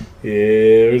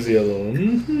 Yeah, where's the other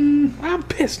one? I'm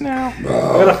pissed now. I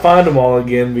gotta find them all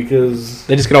again because...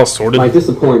 They just get all sorted. My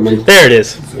disappointment There it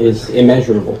is. is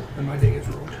immeasurable. And my day is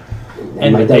ruined.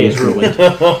 And my day is ruined.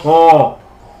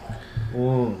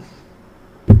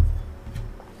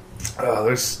 Oh,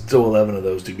 there's still 11 of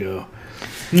those to go.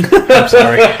 I'm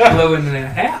sorry. 11 and a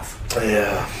half.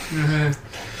 Yeah.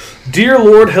 Dear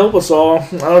Lord, help us all.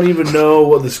 I don't even know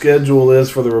what the schedule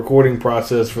is for the recording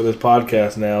process for this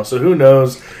podcast now, so who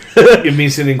knows if me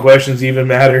sending questions even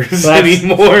matters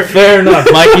anymore. Fair enough,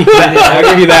 Mikey. I'll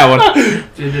give you that one.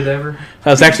 Did it ever?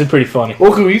 That was actually pretty funny. Well,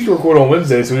 because we used to record on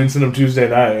Wednesday, so we didn't send them Tuesday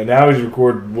night, and now we just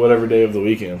record whatever day of the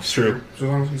weekend. It's true. So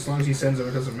as long as he sends them,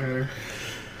 it doesn't matter.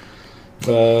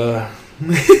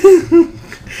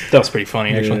 That was pretty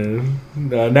funny, actually.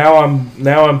 Yeah. Now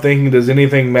I'm thinking, does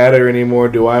anything matter anymore?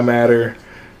 Do I matter?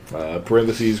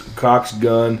 Parentheses, Cock's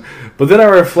gun. But then I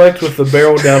reflect with the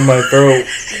barrel down my throat.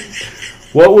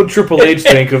 What would Triple H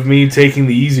think of me taking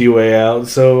the easy way out?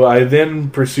 So I then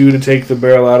pursue to take the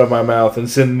barrel out of my mouth and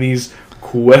send these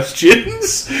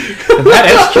questions. That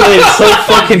escalated so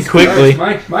fucking quickly.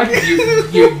 Mike,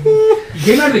 you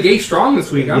came out of the gate strong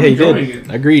this week. I'm enjoying it.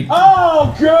 Agreed.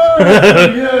 Oh, good!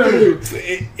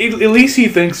 At least he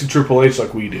thinks of Triple H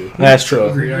like we do. That's true.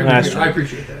 Agreed. That's true. I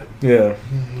appreciate that. Yeah,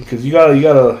 because you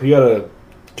gotta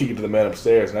kick it to the man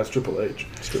upstairs, and that's Triple H.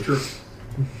 It's true.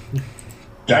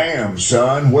 Damn,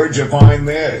 son, where'd you find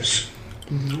this?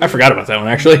 I forgot about that one,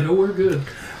 actually. No, we're good.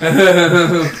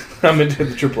 I'm into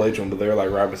the Triple H one, but they're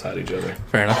like right beside each other.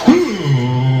 Fair enough.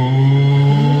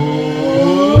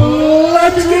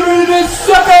 Let's get rid of this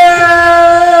sucker!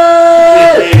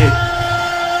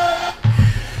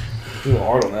 We went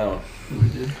hard on that one. We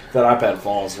did. If that iPad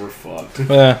falls, we're fucked.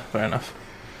 Yeah, fair enough.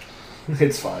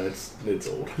 It's fine. It's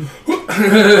old.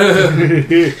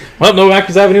 Well, no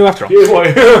Actors Avenue after all. Yeah,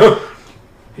 boy.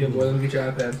 Yeah, boy, let me get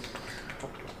your iPad.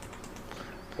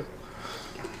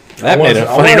 That made a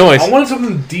funny noise. I wanted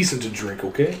something decent to drink,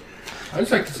 okay? I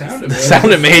just like the sound of it. The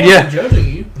sound it made, yeah. I'm judging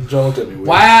you. John looked at me weird.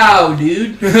 Wow,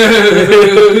 dude.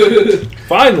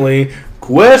 Finally,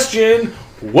 question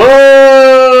 1.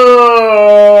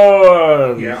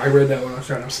 Yeah, I read that when I was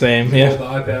trying to Same, hold yeah. the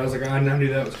iPad. I was like, I knew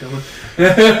that was coming.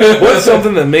 What's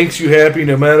something that makes you happy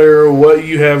no matter what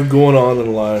you have going on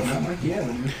in life? I'm like, yeah,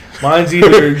 dude. Mine's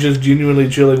either just genuinely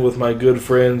chilling with my good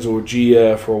friends or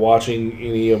GF or watching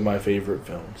any of my favorite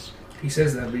films. He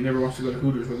says that, but he never wants to go to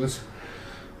Hooters with us.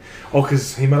 Oh,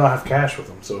 because he might not have cash with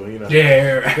him, so, you know.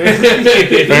 Yeah, right. You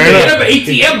have an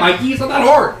ATM, Mikey. It's not that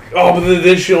hard. Oh, but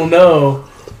then she'll know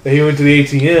that he went to the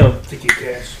ATM. To get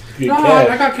cash. Get No, cash.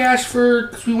 I got cash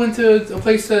because we went to a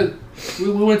place that we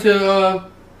went to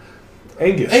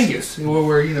Angus.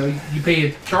 where you pay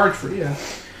a charge for. Yeah,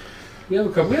 we have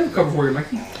a couple for you,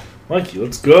 Mikey. Mikey,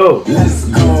 let's go. Let's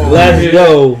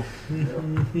go.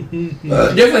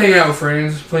 Definitely hanging out with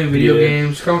friends, playing video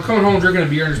games, coming home, drinking a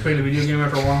beer, and just playing a video game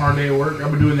after a long hard day at work.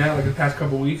 I've been doing that like the past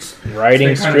couple weeks. Writing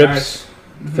It's been kinda scripts,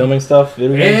 filming stuff,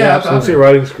 video Yeah, games. yeah, apps. Let's see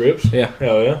writing scripts. Yeah.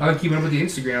 Hell yeah. I've been keeping up with the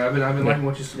Instagram. I've been liking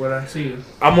what I see.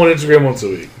 I'm on Instagram once a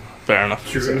week. Fair enough.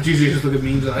 Sure, it's usually just look at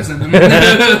memes that I send them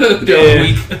throughout the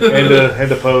week. and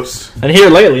to post. And here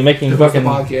lately, making Post the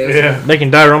fucking podcast. Yeah. making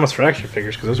dioramas for action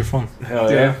figures because those are fun. Hell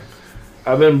yeah. Yeah.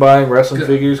 I've been buying wrestling Good.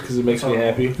 figures because it makes me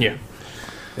happy. Yeah.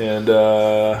 And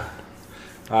God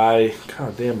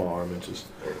damn, my arm itches.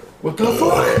 What the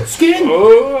fuck? Skin?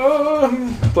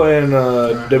 I'm playing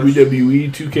WWE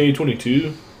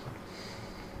 2K22.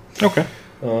 Okay.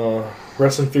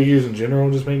 Wrestling figures in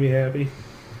general just make me happy.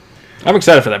 I'm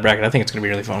excited for that bracket. I think it's going to be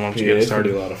really fun once you get it It's gonna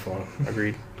be started. a lot of fun.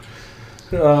 Agreed.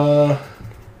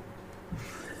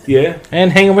 Yeah.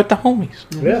 And hanging with the homies.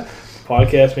 Yeah.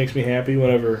 Podcast makes me happy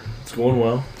whenever it's going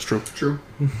well. It's true. True.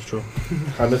 It's true.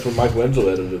 I miss when Mike Wenzel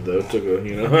edited though. It took a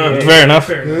Fair enough.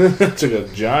 Fair enough. took a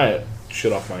giant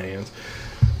shit off my hands.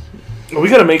 We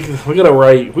gotta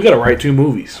write 2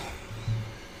 movies.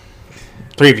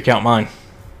 3 if you count mine.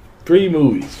 3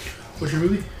 movies. What's your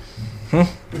movie?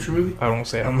 What's your movie? I don't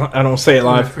say it. I don't say it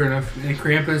live. Fair enough. And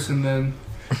Krampus, and then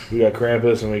We got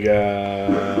Krampus and we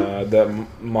got that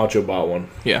Macho Bot one.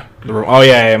 Yeah.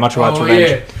 Yeah. MachoBurger's Revenge.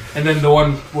 yeah, and then the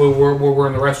one where we're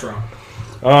in the restaurant.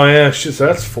 Oh yeah, shit. So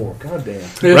that's 4. God damn.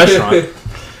 Restaurant.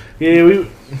 Yeah, we.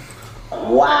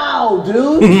 Wow,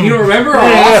 dude. You don't remember our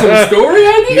awesome story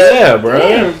idea? Yeah, bro.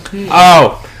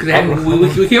 Oh.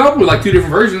 Because we came up with like 2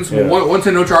 different versions. Yeah. One's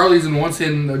in No Charlie's and one's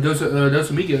in Dos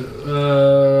Amigos.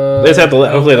 They just have to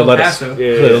hopefully they'll let us. Paso.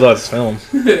 Hopefully they'll let us film.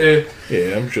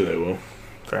 Yeah, I'm sure they will.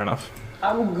 Fair enough.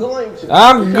 I'm going to.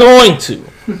 I'm going to.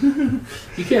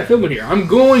 You can't film it here. I'm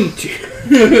going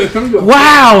to.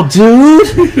 Wow, dude.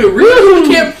 Really?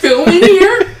 You can't film in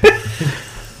here?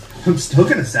 I'm still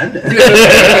gonna send it.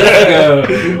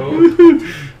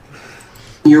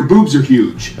 Your boobs are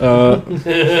huge. Hanging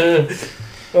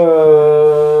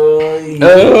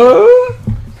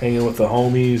with the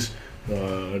homies,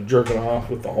 jerking off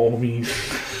with the homies.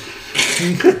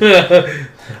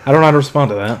 I don't know how to respond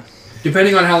to that.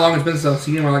 Depending on how long it's been since I've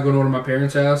seen him, I like going over to my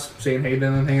parents' house, saying hey to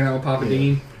them, hanging out with Papa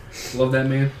Dean. Love that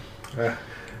man.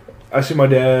 I see my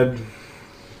dad.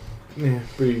 Yeah,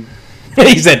 pretty.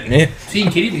 He said, eh.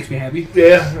 Seeing Kitty makes me happy.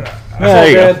 Yeah, I saw There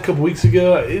you Dad go. a couple weeks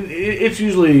ago. It's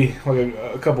usually like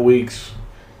a couple weeks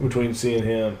between seeing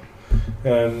him.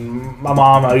 And my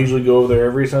mom, I usually go over there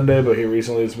every Sunday, but here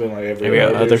recently it's been like every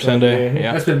other Sunday.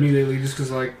 Yeah. That's been me lately, just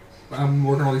because like I'm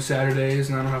working all these Saturdays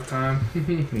and I don't have time.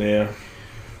 Yeah.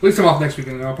 At least I'm off next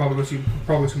weekend. I'll probably go see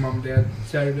Mom and Dad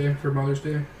Saturday for Mother's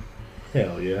Day,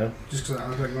 Hell yeah. just because I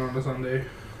was like going on a Sunday.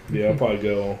 Yeah, I'll probably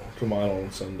go to mine on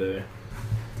Sunday.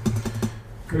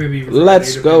 Or maybe even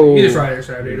Let's Friday, go. Either Friday or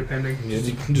Saturday, depending. Yeah,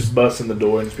 you can just bust in the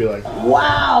door and just be like,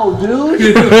 Wow,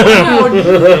 dude.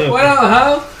 What up,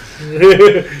 huh?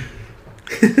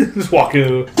 just walk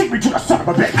in. Take me to the son of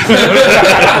a bitch.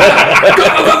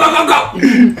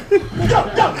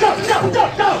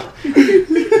 Go.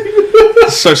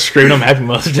 So screaming, I'm Happy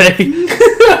Mother's Day.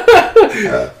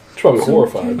 It's probably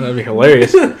horrifying. That'd be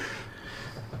hilarious.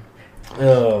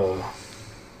 Oh.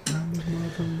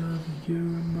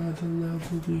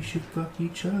 we should fuck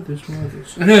each other's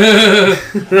mothers. Fucking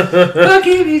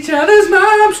each other's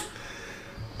moms.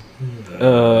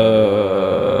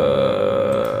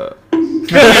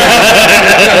 I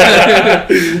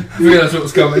figured that's what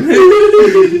was coming.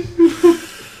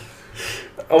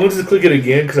 I'm going to just click it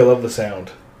again because I love the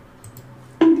sound.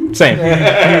 Same.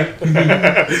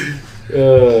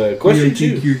 Question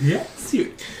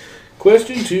 2.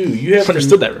 Question 2. You have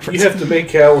Understood to, that reference. You have to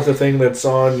make out with the thing that's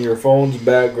on your phone's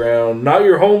background, not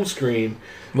your home screen.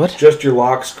 What? Just your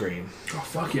lock screen. Oh,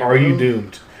 fuck yeah. Are you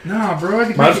doomed? Nah, bro.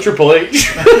 Mine's Triple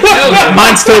H.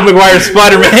 Mine's Tobey Maguire's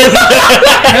Spider-Man.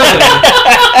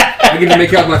 I get to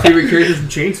make out my favorite characters from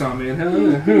Chainsaw Man. Hell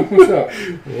yeah. What's up?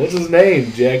 What's his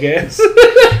name, jackass?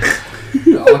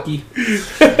 Lucky.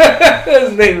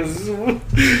 His name is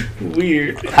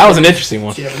weird. That was an interesting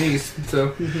one. Japanese,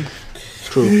 so. It's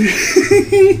true.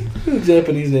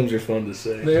 Japanese names are fun to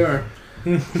say. They are.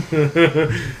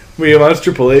 But yeah, mine's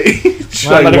Triple H.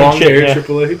 Mine Like might long have been hair yeah.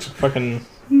 Triple H. Fucking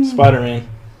Spider-Man.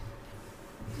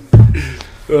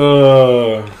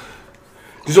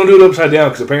 Just don't do it upside down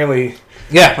because apparently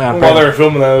Yeah. while they were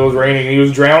filming that it was raining and he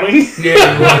was drowning.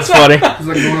 Yeah, That's funny. it's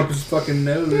like going up his fucking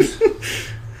nose.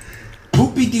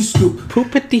 Poopity scoop.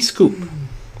 Poopity scoop.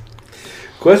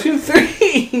 Question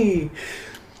 3.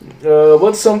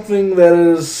 What's something that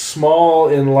is small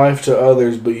in life to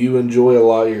others but you enjoy a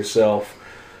lot yourself?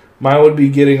 Mine would be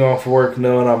getting off work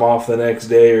knowing I'm off the next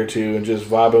day or two and just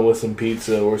vibing with some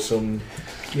pizza or some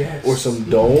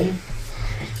dome.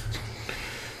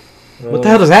 What the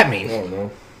hell does that I mean? don't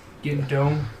know. Getting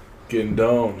dome. Getting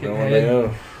dome. Getting No, head.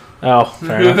 no. Oh,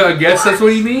 fair enough. I guess that's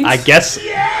what he means? I guess.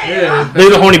 Yeah.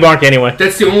 They're the horny bark anyway.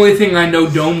 That's the only thing I know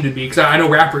dome to be, because I know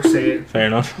rappers say it. Fair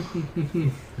enough.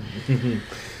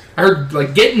 I heard,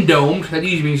 like, getting domed, that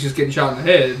usually means just getting shot in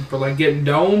the head. But, like, getting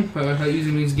dome, that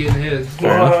usually means getting hit. Fair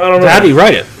Well, enough. I don't know. How do you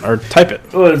write it? Or type it?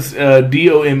 Well, it's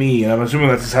Dome, and I'm assuming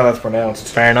that's how that's pronounced.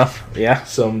 Fair enough. Yeah.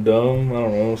 Some dome. I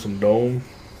don't know. Some dome.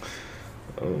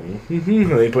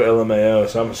 They put LMAO,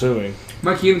 so I'm assuming.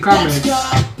 Mikey, in the comments,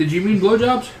 did you mean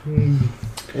blowjobs?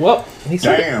 Well, he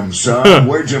said it. Damn, son,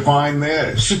 where'd you find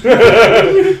this?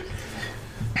 But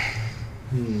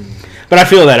I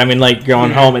feel that. I mean, like,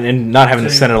 going home and not having to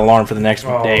set an alarm for the next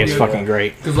day is yeah. fucking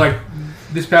great. Because, like,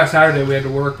 this past Saturday we had to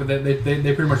work, but they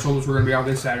pretty much told us we're going to be out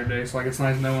this Saturday. So, like, it's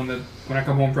nice knowing that when I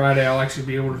come home Friday, I'll actually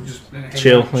be able to just hang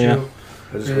Chill, out and yeah. chill.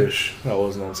 I just wish I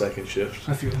wasn't on second shift.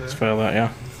 I feel that. Feel that,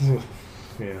 yeah.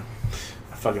 Yeah.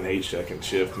 I fucking hate second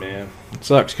shift, man. It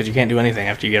sucks because you can't do anything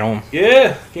after you get home.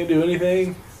 Yeah. Can't do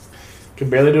anything. Can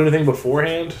barely do anything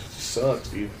beforehand. Sucks,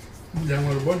 dude.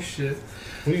 Download a bunch of shit.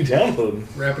 What are you downloading?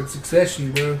 Rapid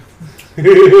Succession, bro.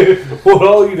 What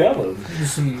all are you downloading?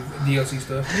 Just some DLC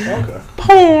stuff. Okay.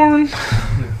 Porn!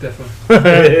 Yeah,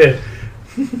 definitely.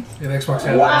 Yeah, the Xbox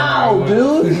has Wow,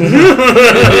 dude.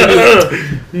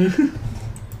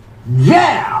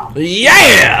 Yeah.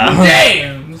 Yeah!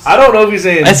 Damn! I don't know if he's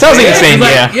saying. That sounds like he's saying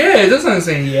Like, yeah. yeah, it does sound like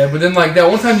saying yeah, but then like that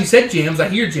one time you said jams, I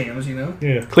hear jams, you know?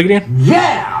 Yeah. Click it in.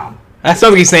 Yeah. That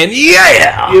sounds like he's saying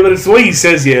yeah! Yeah, but it's the way he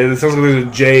says yeah. It sounds like there's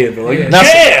a J in there. Like, Yeah. Now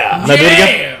do it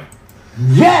again.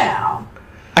 Jam! Yeah.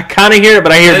 I kind of hear it,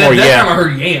 but I hear it And more that time I yeah.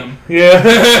 heard yam. Yeah.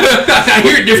 I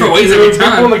hear it different ways every People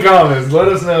in time. the comments, let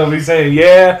us know if he's saying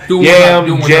yeah, Do one yam,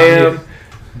 time,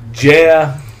 jam,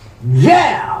 yeah.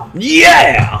 Yeah.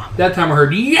 Yeah! That time I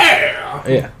heard yeah.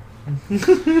 Yeah.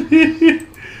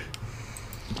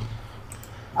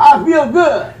 I feel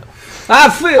good. I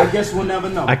feel. I guess we'll never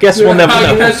know. I guess we'll never I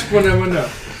know. guess we'll never know.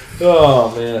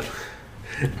 Oh man.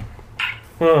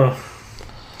 Huh.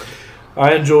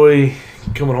 I enjoy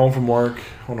coming home from work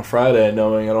on a Friday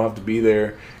knowing I don't have to be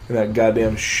there in that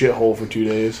goddamn shithole for 2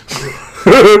 days.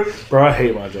 Bro, I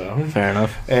hate my job. Fair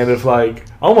enough. And if like,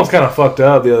 I almost kind of fucked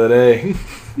up the other day.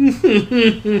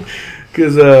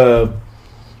 Because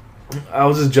I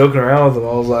was just joking around with him.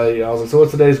 I was like, so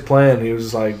what's today's plan? He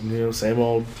was just like, same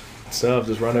old stuff,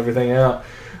 just run everything out.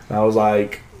 And I was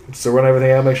like, so run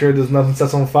everything out, make sure there's nothing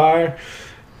sets on fire.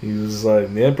 He was like,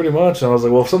 yeah, pretty much. And I was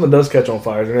like, well, if something does catch on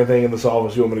fire, is there anything in this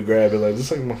office you want me to grab? He's like,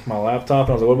 just like my laptop.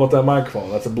 And I was like, what about that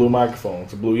microphone? That's a blue microphone.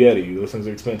 It's a Blue Yeti. Those things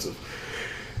are expensive.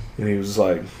 And he was just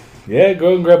like, yeah,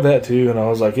 go and grab that too. And I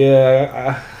was like,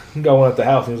 yeah, I got one at the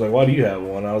house. And he was like, why do you have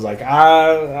one? I was like,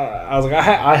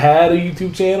 I had a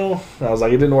YouTube channel. And I was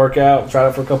like, it didn't work out. Tried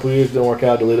it for a couple of years, didn't work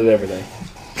out, deleted everything.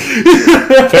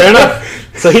 Fair enough.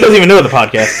 So he doesn't even know the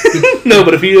podcast. No,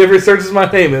 but if he ever searches my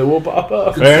name, it will pop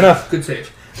up. Fair enough. Good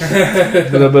save.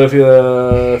 But if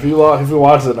you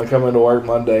watch it and I come into work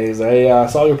Monday, he's like, hey, I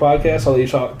saw your podcast. I'll let you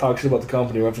talk shit about the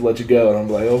company. We have to let you go. And I'm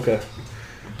like, okay.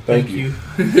 Thank you.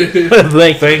 Thank you.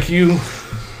 Thank you.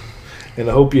 And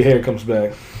I hope your hair comes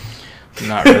back.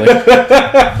 Not really. If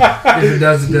it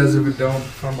does, it does. If it don't,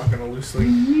 I'm not gonna lose sleep.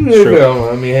 True. Yeah,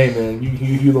 I mean, hey man,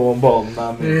 you the one balding,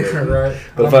 not me. Yeah, right.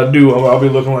 But if I do, I'll be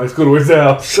looking like Squidward's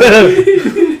house.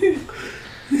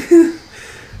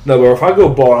 No, but if I go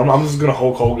bald, I'm just gonna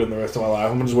Hulk Hogan the rest of my life.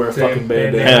 I'm gonna just wear a fucking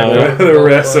bandana the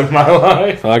rest of my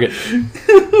life. Fuck it.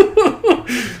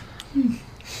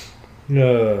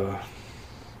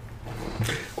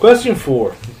 Question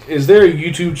 4. Is there a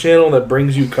YouTube channel that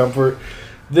brings you comfort?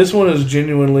 This one is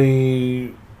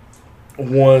genuinely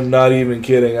one, not even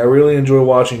kidding. I really enjoy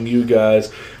watching you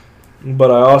guys,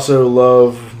 but I also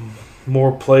love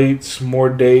More Plates, More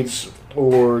Dates,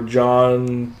 or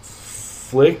John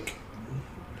Flickinger?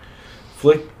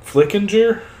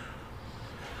 Flickinger.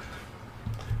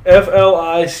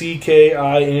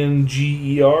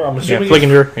 I'm assuming. Yeah,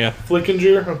 Flickinger. Yeah.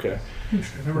 Flickinger? Okay.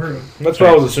 Never heard of it. That's what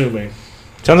I was assuming.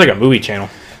 Sounds like a movie channel.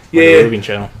 Yeah. Like a movie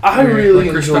channel. I really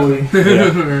Like Chris enjoy.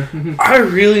 Tucker. I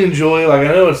really enjoy. Like,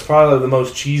 I know it's probably the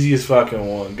most cheesiest fucking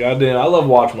one. Goddamn, I love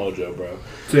Watch Mojo, bro.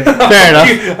 Yeah. Fair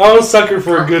enough. I'm a sucker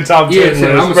for a good top 10 Yeah, list,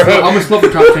 I'm bro. a split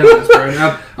for top 10 list, bro. And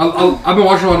I've been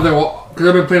watching a lot of their, because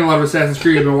I've been playing a lot of Assassin's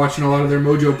Creed. I've been watching a lot of their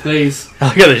Mojo plays. I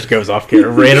like how that just goes off camera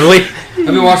randomly. I've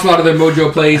been watching a lot of their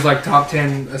Mojo plays, like top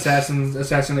 10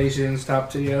 assassinations, top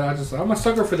 2. Yeah, I'm a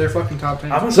sucker for their fucking top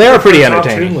 10. They are pretty Top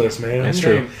 10 entertaining. list, man. That's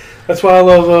true. That's why I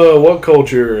love What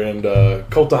Culture and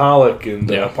Cultaholic and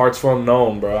Yeah. Parts from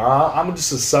Unknown, bro. I'm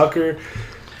just a sucker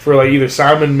for like either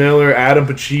Simon Miller, Adam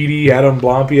Pacitti, Adam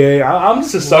Blampier. I'm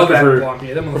just a sucker for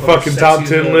fucking top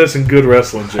 10 lists and good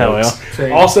wrestling jokes. Hell yeah.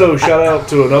 Same. Also, shout out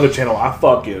to another channel I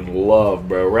fucking love,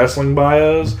 bro. Wrestling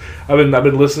Bios. I've been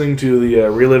listening to the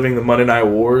reliving the Monday Night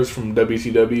Wars from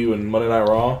WCW and Monday Night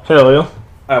Raw Hell yeah.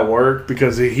 at work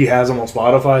because he has them on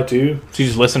Spotify too. So you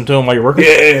just listen to them while you're working?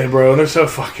 Yeah, bro, they're so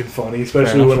fucking funny,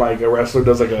 especially when like a wrestler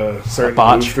does like a certain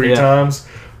botch, move 3 yeah. times.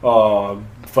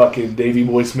 Fucking Davey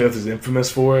Boy Smith is infamous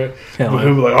for it. Hell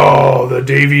He'll be like, "Oh, the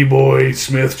Davey Boy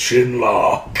Smith chin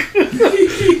lock," and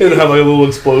have like a little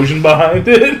explosion behind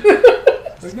it.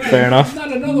 Fair enough.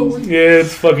 Not another one. Yeah,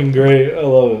 it's fucking great. I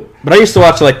love it. But I used to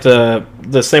watch like the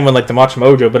same one, like the Match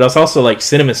Mojo, but it's also like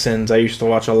Cinema Sins I used to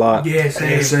watch a lot. Yeah,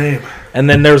 same. Same. And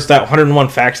then there's that 101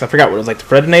 Facts. I forgot what it was, like the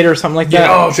Fredinator or something like that.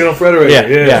 Oh, Channel Frederator. Yeah,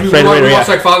 yeah. We Fred Raider, watched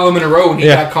like 5 of them in a row, and he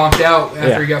Yeah. got conked out after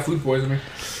Yeah. he got food poisoning.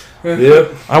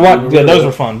 Yep. I watched. Yeah, those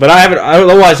were fun. But I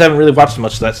otherwise haven't really watched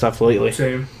much of that stuff lately.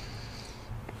 Same.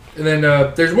 And then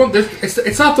there's one.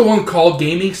 It's not the one called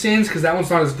Gaming Sins because that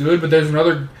one's not as good. But there's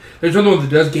another one that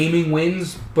does gaming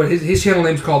wins. But his channel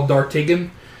name's called Dark Tigan,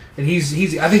 and he's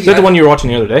I think Is that the one you were watching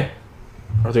the other day,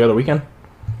 or the other weekend?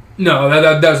 No,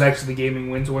 that was actually the gaming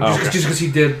wins one. Oh, Just because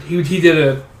he did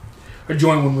a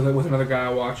joint one with another guy I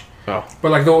watch. Oh, But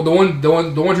like the one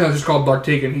channel is just called Dark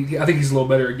Tigan. I think he's a little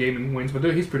better at gaming wins, but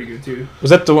he's pretty good too.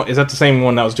 was that the one? Is that the same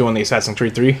one that was doing the Assassin's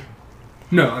Creed 3?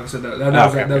 No, like I said, that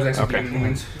was actually Okay. gaming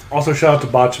wins. Also, shout out to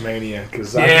Botchmania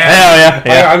because Yeah. Hell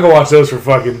yeah, I go watch those for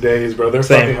fucking days, bro. They're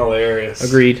Same. fucking hilarious.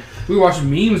 Agreed. We were watching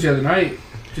memes the other night.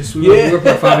 We Yeah. were up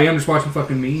at 5 a.m. just watching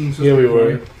fucking memes. Yeah, we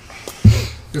were.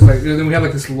 Just like then we had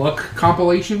like this luck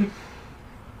compilation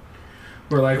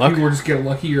where like Luck? people were just get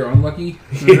lucky or unlucky.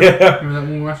 Yeah. Remember that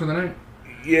one we watched the other night?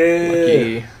 Yeah.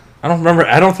 Lucky. I don't remember.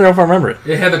 I don't know if I remember it.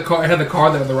 It had the car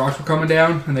that the rocks were coming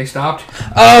down and they stopped.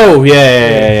 Oh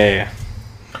yeah.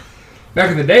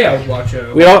 Back in the day, I would watch.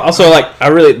 We also like.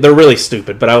 They're really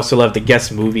stupid, but I also love the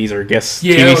guest movies or guest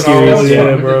TV that was series. yeah,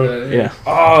 fun. We bro. did that, Yeah.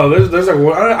 Oh, there's like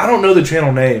one, I don't know the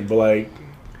channel name, but like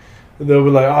they'll be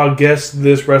like, "Oh, guess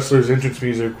this wrestler's entrance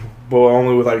music, but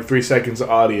only with like 3 seconds of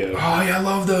audio." Oh yeah, I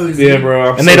love those. Yeah, dude.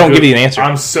 bro. And they don't give you an answer.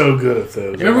 I'm so good at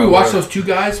those. Remember we watched those two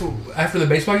guys after the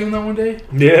baseball game that one day?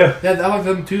 Yeah. Yeah, I like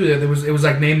them too. It was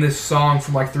like name this song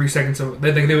from like 3 seconds of.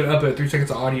 They would up it 3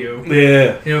 seconds of audio.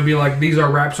 Yeah. And it would be like these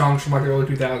are rap songs from like the early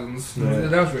 2000s. Yeah.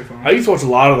 That was really fun. I used to watch a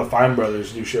lot of the Fine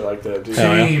Brothers do shit like that, dude.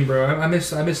 Hell yeah. Same, bro. I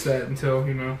miss that until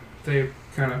they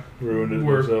kind of Ruined it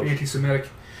were themselves. anti-Semitic.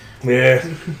 Yeah.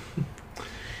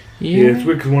 Yeah, it's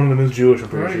weird because one of them is Jewish, I'm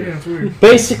pretty Right? sure. Yeah, it's weird.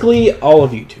 Basically, all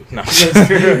of YouTube. No.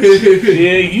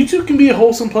 Yeah, YouTube can be a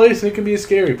wholesome place and it can be a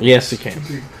scary place. Yes, you can. I'm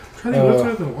trying to think what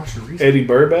I've been watching recently. Eddie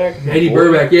Burback. Eddie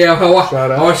Burback. Yeah, Shout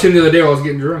out. I watched him the other day while I was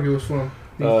getting drunk. It was fun.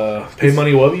 Pay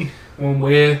Money Wubby. One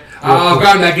way. I've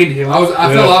gotten back into him. I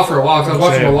fell off for a while because I was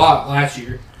watching Same. a lot last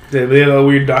year. Yeah, they had a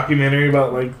weird documentary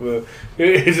about like,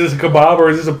 is this a kebab or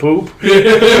is this a poop?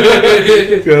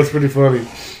 Yeah, that's pretty funny.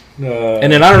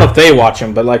 And then I don't know if they watch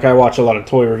them, but like I watch a lot of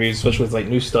toy reviews, especially with like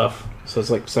new stuff. So it's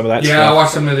like some of that Yeah, stuff. I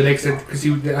watched some of the next because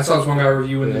I saw this one guy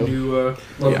reviewing the new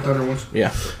Love and Thunder ones.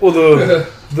 Yeah. Well,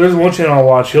 there's one channel I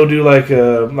watch. He'll do like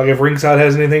if Ringside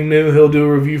has anything new, he'll do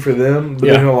a review for them. But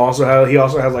then he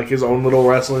also has like his own little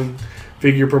wrestling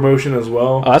figure promotion as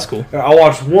well. Oh, that's cool. I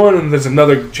watched one, and there's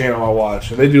another channel I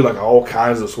watch, and they do like all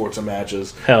kinds of sorts of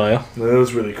matches. Hell yeah. And it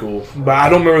was really cool. But I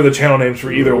don't remember the channel names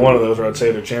for either one of those, or I'd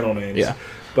say their channel names. Yeah.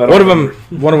 But One of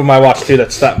them I watch too.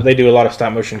 They do a lot of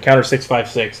stop motion. Counter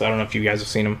 656. I don't know if you guys have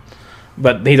seen him,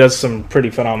 but he does some pretty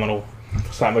phenomenal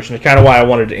stop motion. It's kind of why I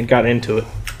wanted and got into it.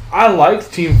 I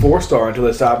liked Team 4-Star until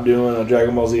they stopped doing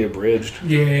Dragon Ball Z Abridged.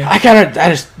 Yeah.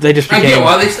 They just became. I get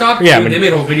why they stopped. Yeah, they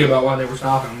made a whole video about why they were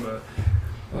stopping, but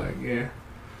yeah.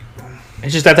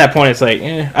 It's just at that point, it's like,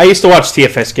 I used to watch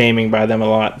TFS Gaming by them a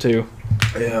lot too.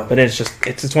 Yeah. But it's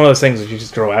one of those things that you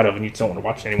just grow out of and you just don't want to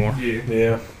watch it anymore.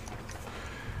 Yeah.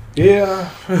 Yeah.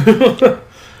 YouTube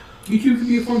can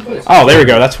be a fun place. Oh, there we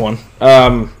go. That's one.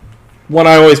 One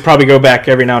I always probably go back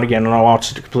every now and again when I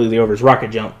watch it completely over is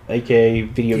Rocket Jump, aka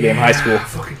Video Game High School. I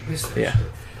fucking missed that. Yeah.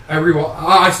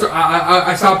 Shit.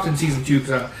 I stopped in season 2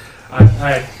 because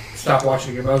I stopped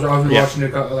watching it. But I was watching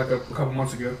it a couple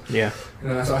months ago. Yeah. And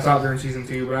then I stopped during season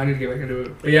 2, but I need to get back into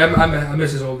it. But yeah, I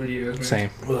miss his old videos, man. Same.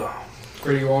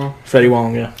 Freddie Wong. Freddie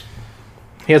Wong, yeah.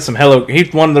 He had some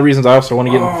He's one of the reasons I also want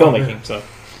to get into filmmaking. Man. So.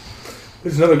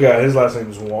 There's another guy. His last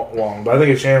name is Wong, but I think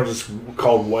his channel is just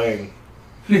called Wang.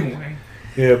 Wang.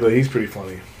 Yeah, but he's pretty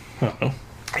funny. Uh-oh.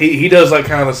 He does like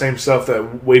kind of the same stuff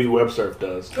that Wavy Web Surf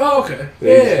does. Oh, okay.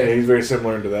 Yeah, he's very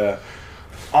similar to that.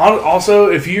 Also,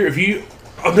 if you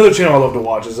another channel I love to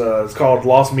watch is it's called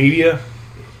Lost Media.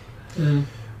 Mm-hmm.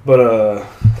 But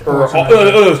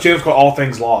his channel's called All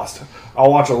Things Lost.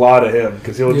 I'll watch a lot of him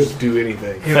because he'll just do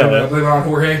anything. Blame it on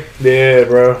Jorge. Yeah,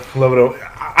 bro, love it.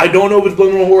 I don't know if it's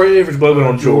blaming on Jorge or if it's blaming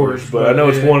on George, but I know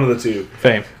it's one of the two.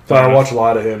 Fame. So I watch a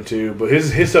lot of him too, but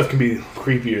his stuff can be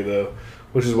creepier though,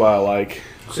 which is why I like.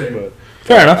 But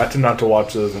fair enough. I tend not to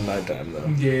watch those at nighttime though.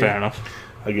 Yeah. Fair enough.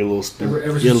 I get a little stupid.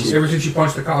 Ever since you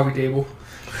punched the coffee table.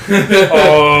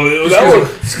 Oh, that was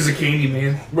just because of Candy,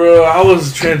 man. Bro, I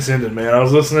was transcended, man. I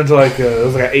was listening to it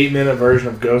was like an 8-minute version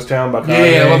of Ghost Town by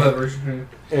Kanye. Yeah, I love that version.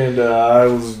 And I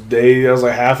was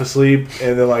like half asleep,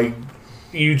 and then like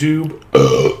YouTube,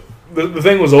 the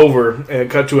thing was over, and it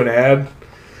cut to an ad,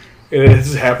 and it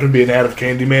just happened to be an ad of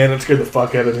Candyman. It scared the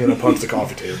fuck out of me, and I punched the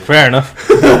coffee table. Fair enough.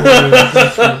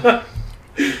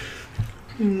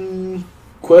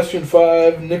 Question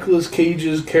 5: Nicolas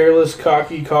Cage's careless,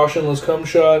 cocky, cautionless cum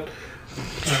shot.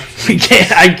 We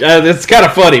can't. It's kind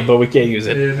of funny, but we can't use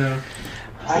it. Yeah, no.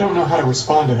 I don't know how to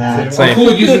respond to that. I'm cool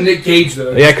with using Nick Cage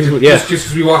though. Yeah, just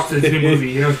because we watched the new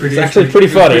movie, it's pretty. It's actually pretty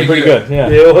funny, pretty good. Yeah.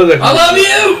 I love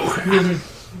you.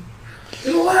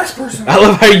 You're the last person. I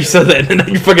love how you said that, and then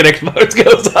your fucking Xbox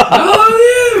goes off. I love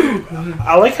you.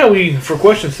 I like how for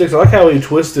question 6, I like how he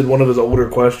twisted one of his older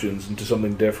questions into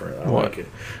something different. I like it.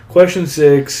 Question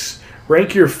 6: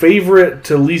 rank your favorite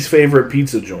to least favorite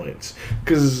pizza joints.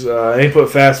 Because he put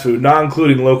fast food, not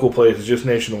including local places, just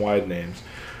nationwide names.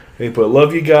 And he put,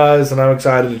 love you guys, and I'm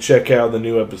excited to check out the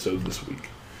new episode this week.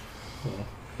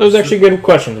 Those are actually good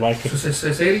questions, Mike. So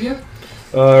say it again.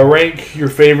 Rank your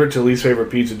favorite to least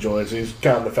favorite pizza joints. He's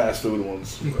counting the fast food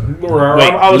ones.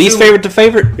 Wait, least favorite to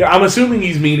favorite? Yeah, I'm assuming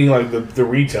he's meaning like the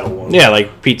retail ones. Yeah,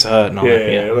 like Pizza Hut and all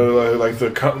that. Yeah, like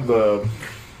the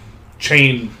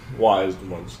chain-wise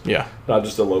ones. Yeah, not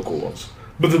just the local ones.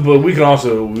 But we can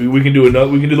also we can do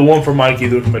another. We can do the one for Mikey.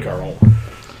 Then we can make our own.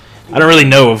 I don't really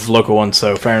know of local ones,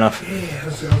 so fair enough. Yeah,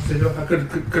 I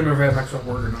couldn't remember if I had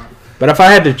MachoBurger or not. But if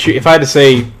I had to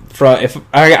say,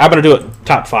 I'm gonna do it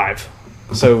top 5.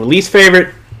 So least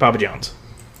favorite, Papa John's.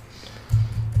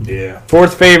 Yeah.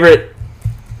 Fourth favorite,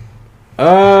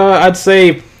 I'd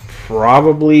say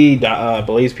probably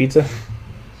Blaze Pizza.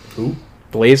 Who?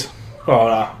 Blaze. Oh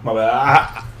no, my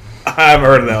bad. I haven't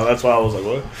heard of that. That's why I was like,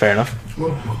 what? Fair enough.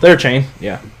 They're a chain.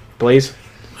 Yeah. Blaze.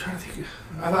 I'm trying to think.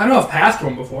 I know I've passed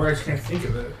one before. I just can't think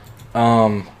of it.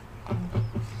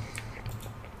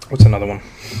 What's another one?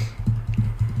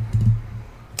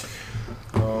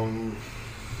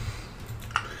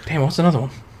 Damn, what's another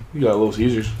one? You got Little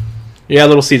Caesars. Yeah,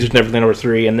 Little Caesars definitely number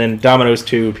 3, and then Domino's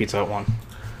 2, Pizza Hut 1.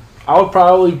 I would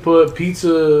probably put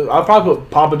pizza. I'd probably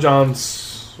put Papa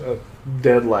John's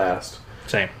dead last.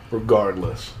 Same.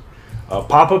 Regardless,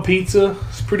 Papa Pizza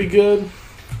is pretty good.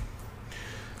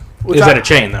 Is that a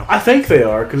chain though? I think they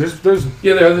are because there's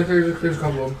there's a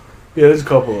couple of them. Yeah, there's a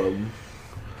couple of them.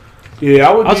 Yeah,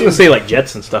 I was gonna say like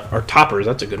Jets and stuff or Toppers.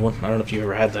 That's a good one. I don't know if you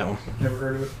ever had that one. Never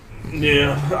heard of it.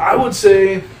 Yeah, I would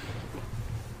say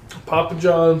Papa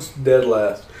John's dead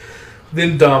last,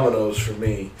 then Domino's for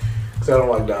me. because I don't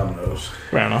like Domino's.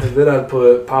 Fair enough. And then I'd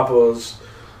put Papa's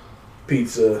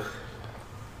Pizza.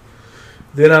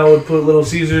 Then I would put Little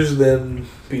Caesars, then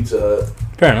Pizza Hut.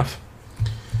 Fair enough.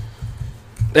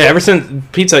 Yeah, ever since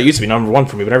Pizza Hut used to be number one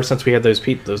for me, but ever since we had those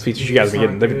pizzas you guys have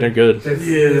been getting, they're good.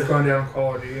 They've gone down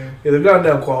quality. Yeah, they've gone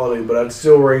down quality, but I'd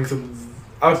still rank them.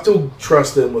 I would still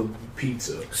trust them with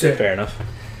pizza Fair enough.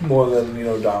 more than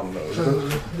Domino's.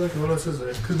 What else is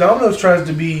there? Because Domino's tries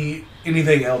to be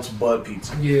anything else but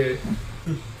pizza. Yeah.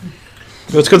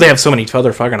 Well, it's because they have so many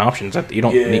other fucking options that you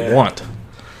don't need want.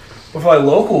 But for like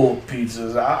local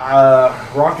pizzas,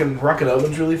 Rockin'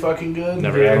 Oven's really fucking good.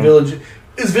 Never had them. Village.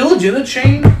 Is Village Inn a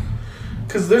chain?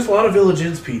 Because there's a lot of Village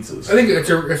Inn's pizzas. I think it's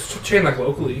a chain like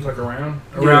locally, like around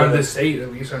this state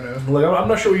at least. I know. Like I'm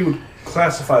not sure what you would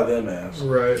classify them as.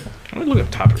 Right. Let me look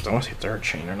at toppers. I want to see if they're a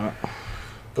chain or not.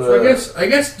 But So I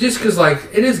guess just because like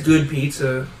it is good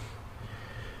pizza,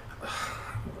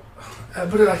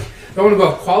 but like I want to go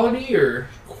off quality or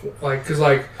like because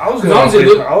like I was honestly,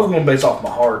 going based off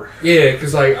my heart. yeah,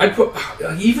 because like I'd put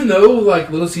even though like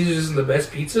Little Caesars isn't the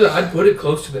best pizza, I'd put it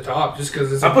close to the top just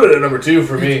because it's. I put it at number 2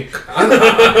 for me.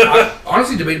 I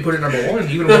honestly debate to put it number 1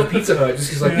 even above Pizza Hut just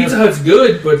because like Pizza Hut's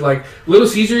good, but like Little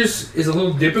Caesars is a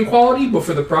little dip in quality, but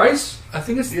for the price, I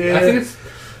think it's it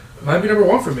might be number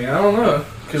 1 for me. I don't know.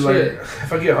 Because like,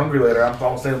 if I get hungry later, I'm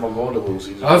thinking about going to Little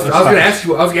Caesars. I was gonna ask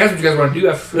you. I was gonna ask what you guys want to do.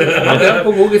 After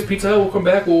we'll get Pizza Hut. We'll come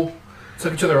back. We'll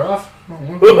suck each other off.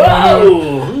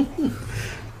 Whoa!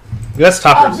 That's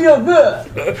toppers. feel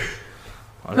good.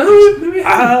 I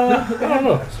don't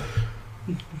know.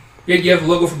 Yeah, you have the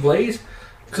logo from Blaze.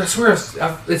 Because I swear it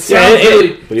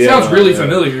sounds sounds really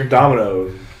familiar.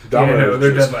 Domino's. No,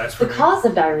 they're dead last. The cause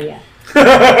of diarrhea.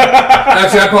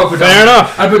 Actually, I probably put Fair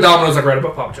enough. I put Domino's like right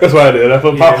above Papa John's. That's what I did. I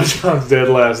put Papa John's dead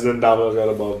last, then Domino's got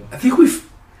above. I think we've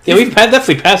definitely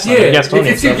passed on it's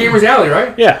Gastonia. your Gamer's Alley,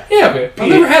 right? Yeah. Yeah, okay. I've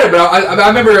never had it, but I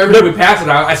remember every time we pass it,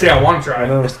 I say I want to try I it.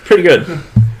 know. It's pretty good. And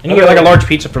you get like a large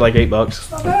pizza for like $8.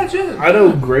 Not bad shit. I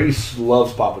know Grace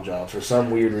loves Papa John's for some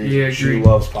weird reason. Yeah, she agree.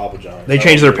 loves Papa John's. They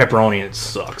changed their pepperoni and it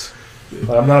sucks.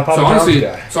 But I'm not a Papa John's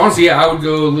guy. So honestly, yeah, I would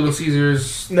go Little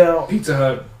Caesars, No. Pizza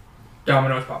Hut,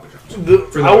 Domino's, Papa John's.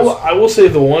 I will say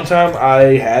the one time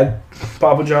I had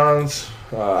Papa John's,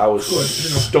 I was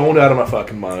stoned out of my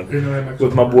fucking mind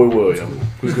with my boy William,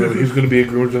 who's going to be a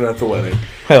groomsman at the wedding.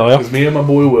 Hell It was me and my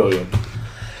boy William.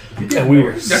 Yeah, we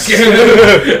were stoned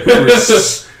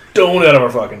out of our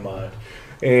fucking mind,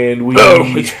 and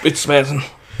it's spazzing.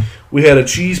 we had a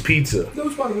cheese pizza for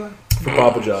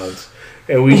Papa John's,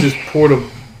 and we just poured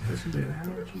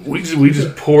we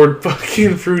just poured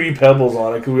fucking Fruity Pebbles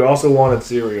on it because we also wanted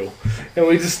cereal, and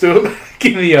we just threw it back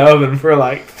in the oven for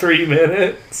like 3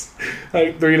 minutes,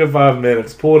 like 3 to 5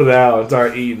 minutes. Pulled it out and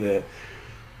started eating it.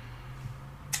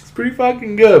 It's pretty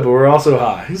fucking good, but we're also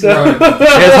high. So. Right.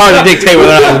 It's hard to dictate whether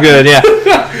that was good. Yeah.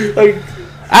 Like,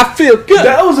 I feel good.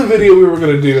 that was a video we were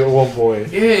gonna do at one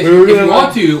point. Yeah, if you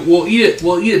want to, we'll eat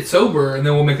it sober, and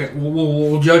then we'll make it.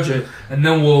 We'll judge it, and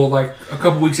then we'll like a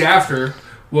couple weeks after.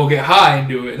 We'll get high and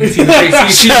do it and see if it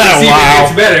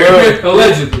gets better.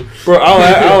 Allegedly. Bro,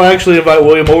 I'll actually invite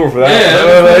William over for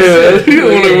that. We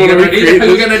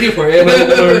got an idea for it.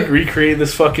 Want to recreate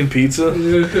this fucking pizza?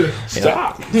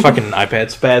 Stop. Fucking iPad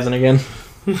spazzing again.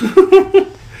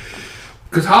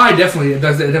 Because high definitely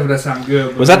does sound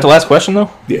good. Was that the last question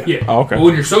though? Yeah. Yeah. Oh, okay. But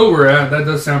when you're sober, that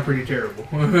does sound pretty terrible.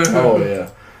 Oh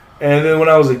yeah. And then when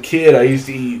I was a kid, I used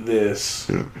to eat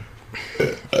this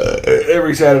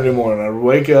every Saturday morning. I'd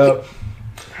wake up,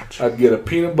 I'd get a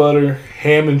peanut butter,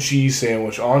 ham and cheese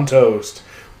sandwich on toast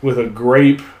with a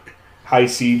grape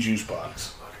high-C juice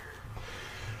box.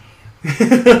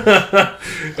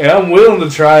 And I'm willing to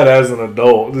try it as an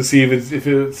adult to see if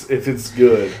it's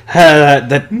good.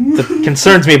 That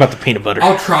concerns me about the peanut butter.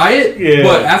 I'll try it,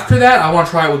 but after that, I want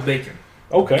to try it with bacon.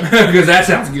 Okay. Because that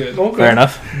sounds good. Okay. Fair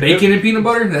enough. Bacon and peanut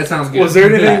butter? That sounds good. Was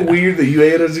there anything weird that you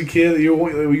ate as a kid that you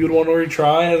would want to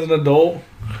retry as an adult?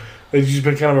 That you've just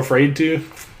been kind of afraid to?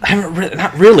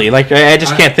 Not really. Like I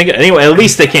just can't think of anyway. At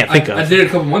least they can't think of. I did it a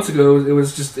couple months ago. It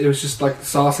was just like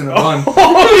sauce in a bun.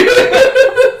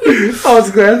 I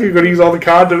was glad you're going to use all the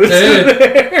condiments in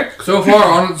there. So far,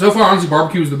 honestly,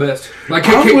 barbecue is the best. Like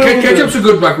ketchup's a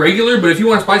good like regular, but if you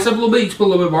want to spice up a little bit, you just put a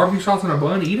little bit of barbecue sauce on a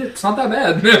bun, eat it. It's not that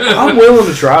bad. I'm willing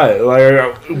to try it.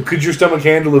 Like, could your stomach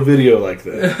handle a video like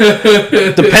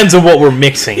that? Depends on what we're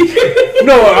mixing.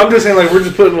 No, I'm just saying like we're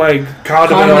just putting like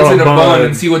condiments in a bun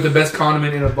and see what the best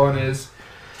condiment in a bun is.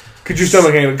 Could your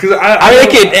stomach handle? Because I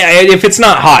think if it's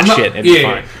not hot shit, it'd be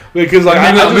fine. Because like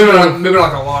maybe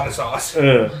like a lot of sauce.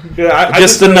 I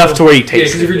just enough to where you Yeah,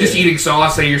 taste because if you're just eating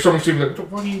sauce, then your stomach's gonna be like,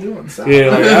 what are you doing? Yeah,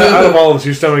 like, out of all of us,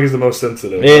 your stomach is the most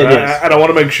sensitive. It is. I want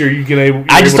to make sure you can.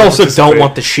 I just also don't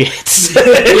want the shits.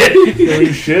 I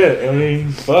mean, shit. I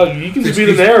mean, fuck. You can just be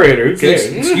the narrator. Who cares?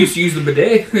 Excuse to use the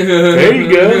bidet. There you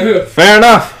go. Fair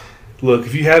enough. Look,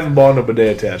 if you haven't bought a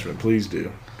bidet attachment, please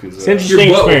do. It's an interesting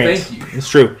Your butt will experience. thank you. It's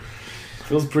true.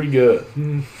 Feels pretty good.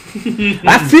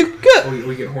 I feel good.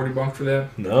 We get horny bonk for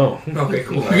that? No. Okay,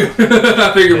 cool.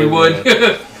 I figured we would.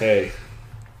 Hey.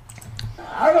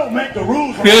 I don't make the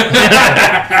rules.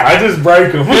 I just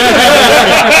break them.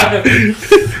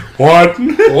 What?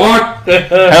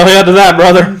 Hell yeah to that,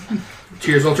 brother.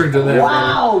 Cheers, I'll drink to that.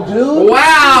 Wow, dude.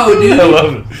 Wow, dude. I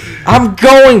love it. I'm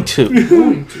going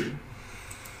to.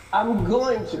 I'm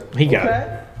going to. He got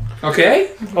it.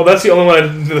 Okay. Oh, that's the only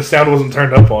one the sound wasn't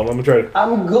turned up on. Let me try it.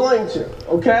 I'm going to.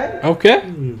 Okay? Okay.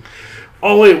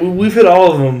 Oh, wait. We've hit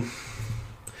all of them.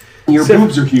 Your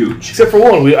boobs are huge. Except for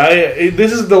one.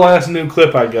 This is the last new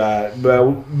clip I got, but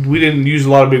we didn't use a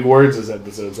lot of big words this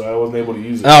episode, so I wasn't able to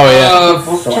use it. Oh, yeah.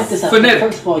 Well, check this out. Phonetic.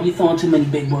 First of all, you're throwing too many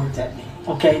big words at me.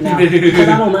 Okay, now, because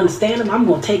I don't understand them, I'm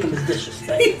going to take them as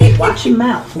disrespect. Watch your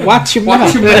mouth. Watch your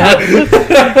Watch mouth. your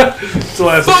mouth. It's the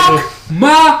last Fuck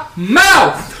my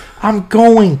mouth. I'm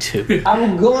going to.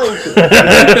 I'm going to.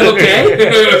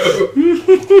 Okay.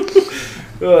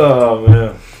 Oh,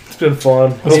 man. It's been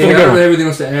fun. Yeah, I don't have everything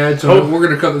else to add, so we're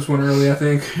going to cut this one early, I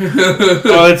think.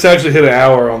 Oh, it's actually hit an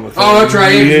hour on the phone. Oh, that's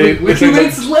right. Yeah, We're 2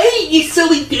 minutes late, you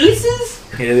silly deuces.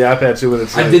 Yeah, the iPad 2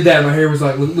 minutes late. I did that, and my hair was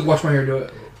like, look, watch my hair do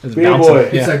it. It's PA bouncing. boy.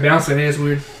 It's like bouncing. It's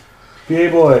weird. PA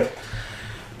boy.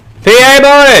 PA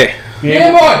boy!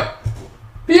 PA boy!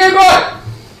 PA boy!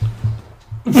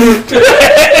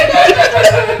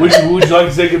 Would you like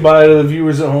to say goodbye to the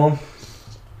viewers at home?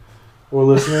 Or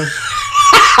listeners?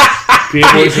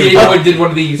 PA boy, PA boy did one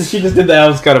of these. She just did that. That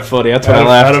was kind of funny. That's why I out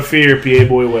laughed. of fear, PA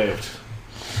boy waved.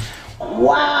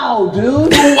 Wow,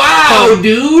 dude. Wow,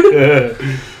 dude!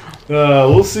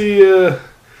 We'll see you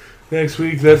next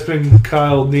week. That's been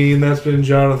Kyle Dean. That's been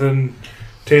Jonathan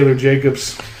Taylor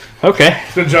Jacobs. Okay.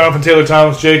 It's been Jonathan Taylor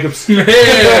Thomas Jacobs.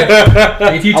 Yeah.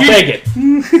 I'll take it.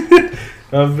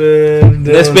 I've been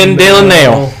That's been Dale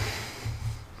Nail.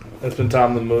 That's been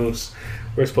Tom the Moose.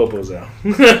 Where's Popo's out?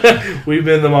 We've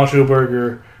been the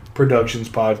MachoBurger Productions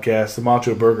Podcast, the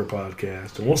MachoBurger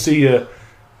Podcast. And we'll see you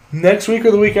next week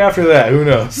or the week after that. Who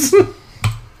knows?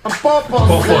 I've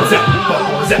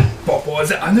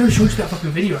never showed you that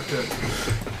fucking video I took.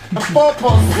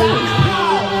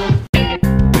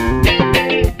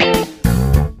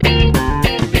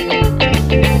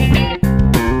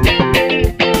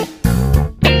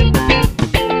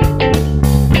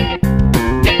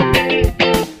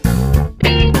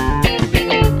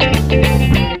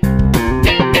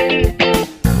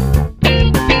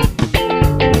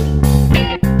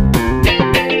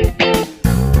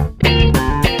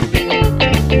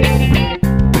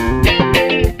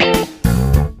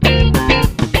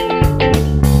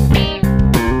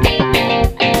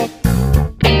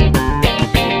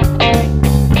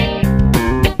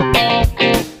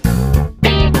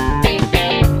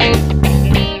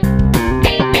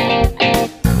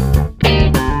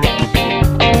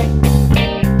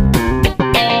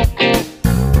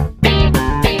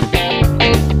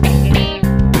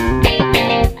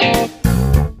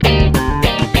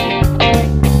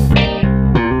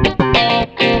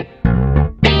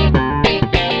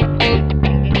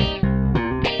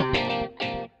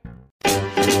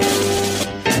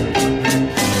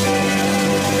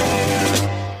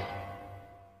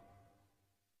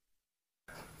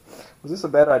 Was this a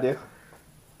bad idea?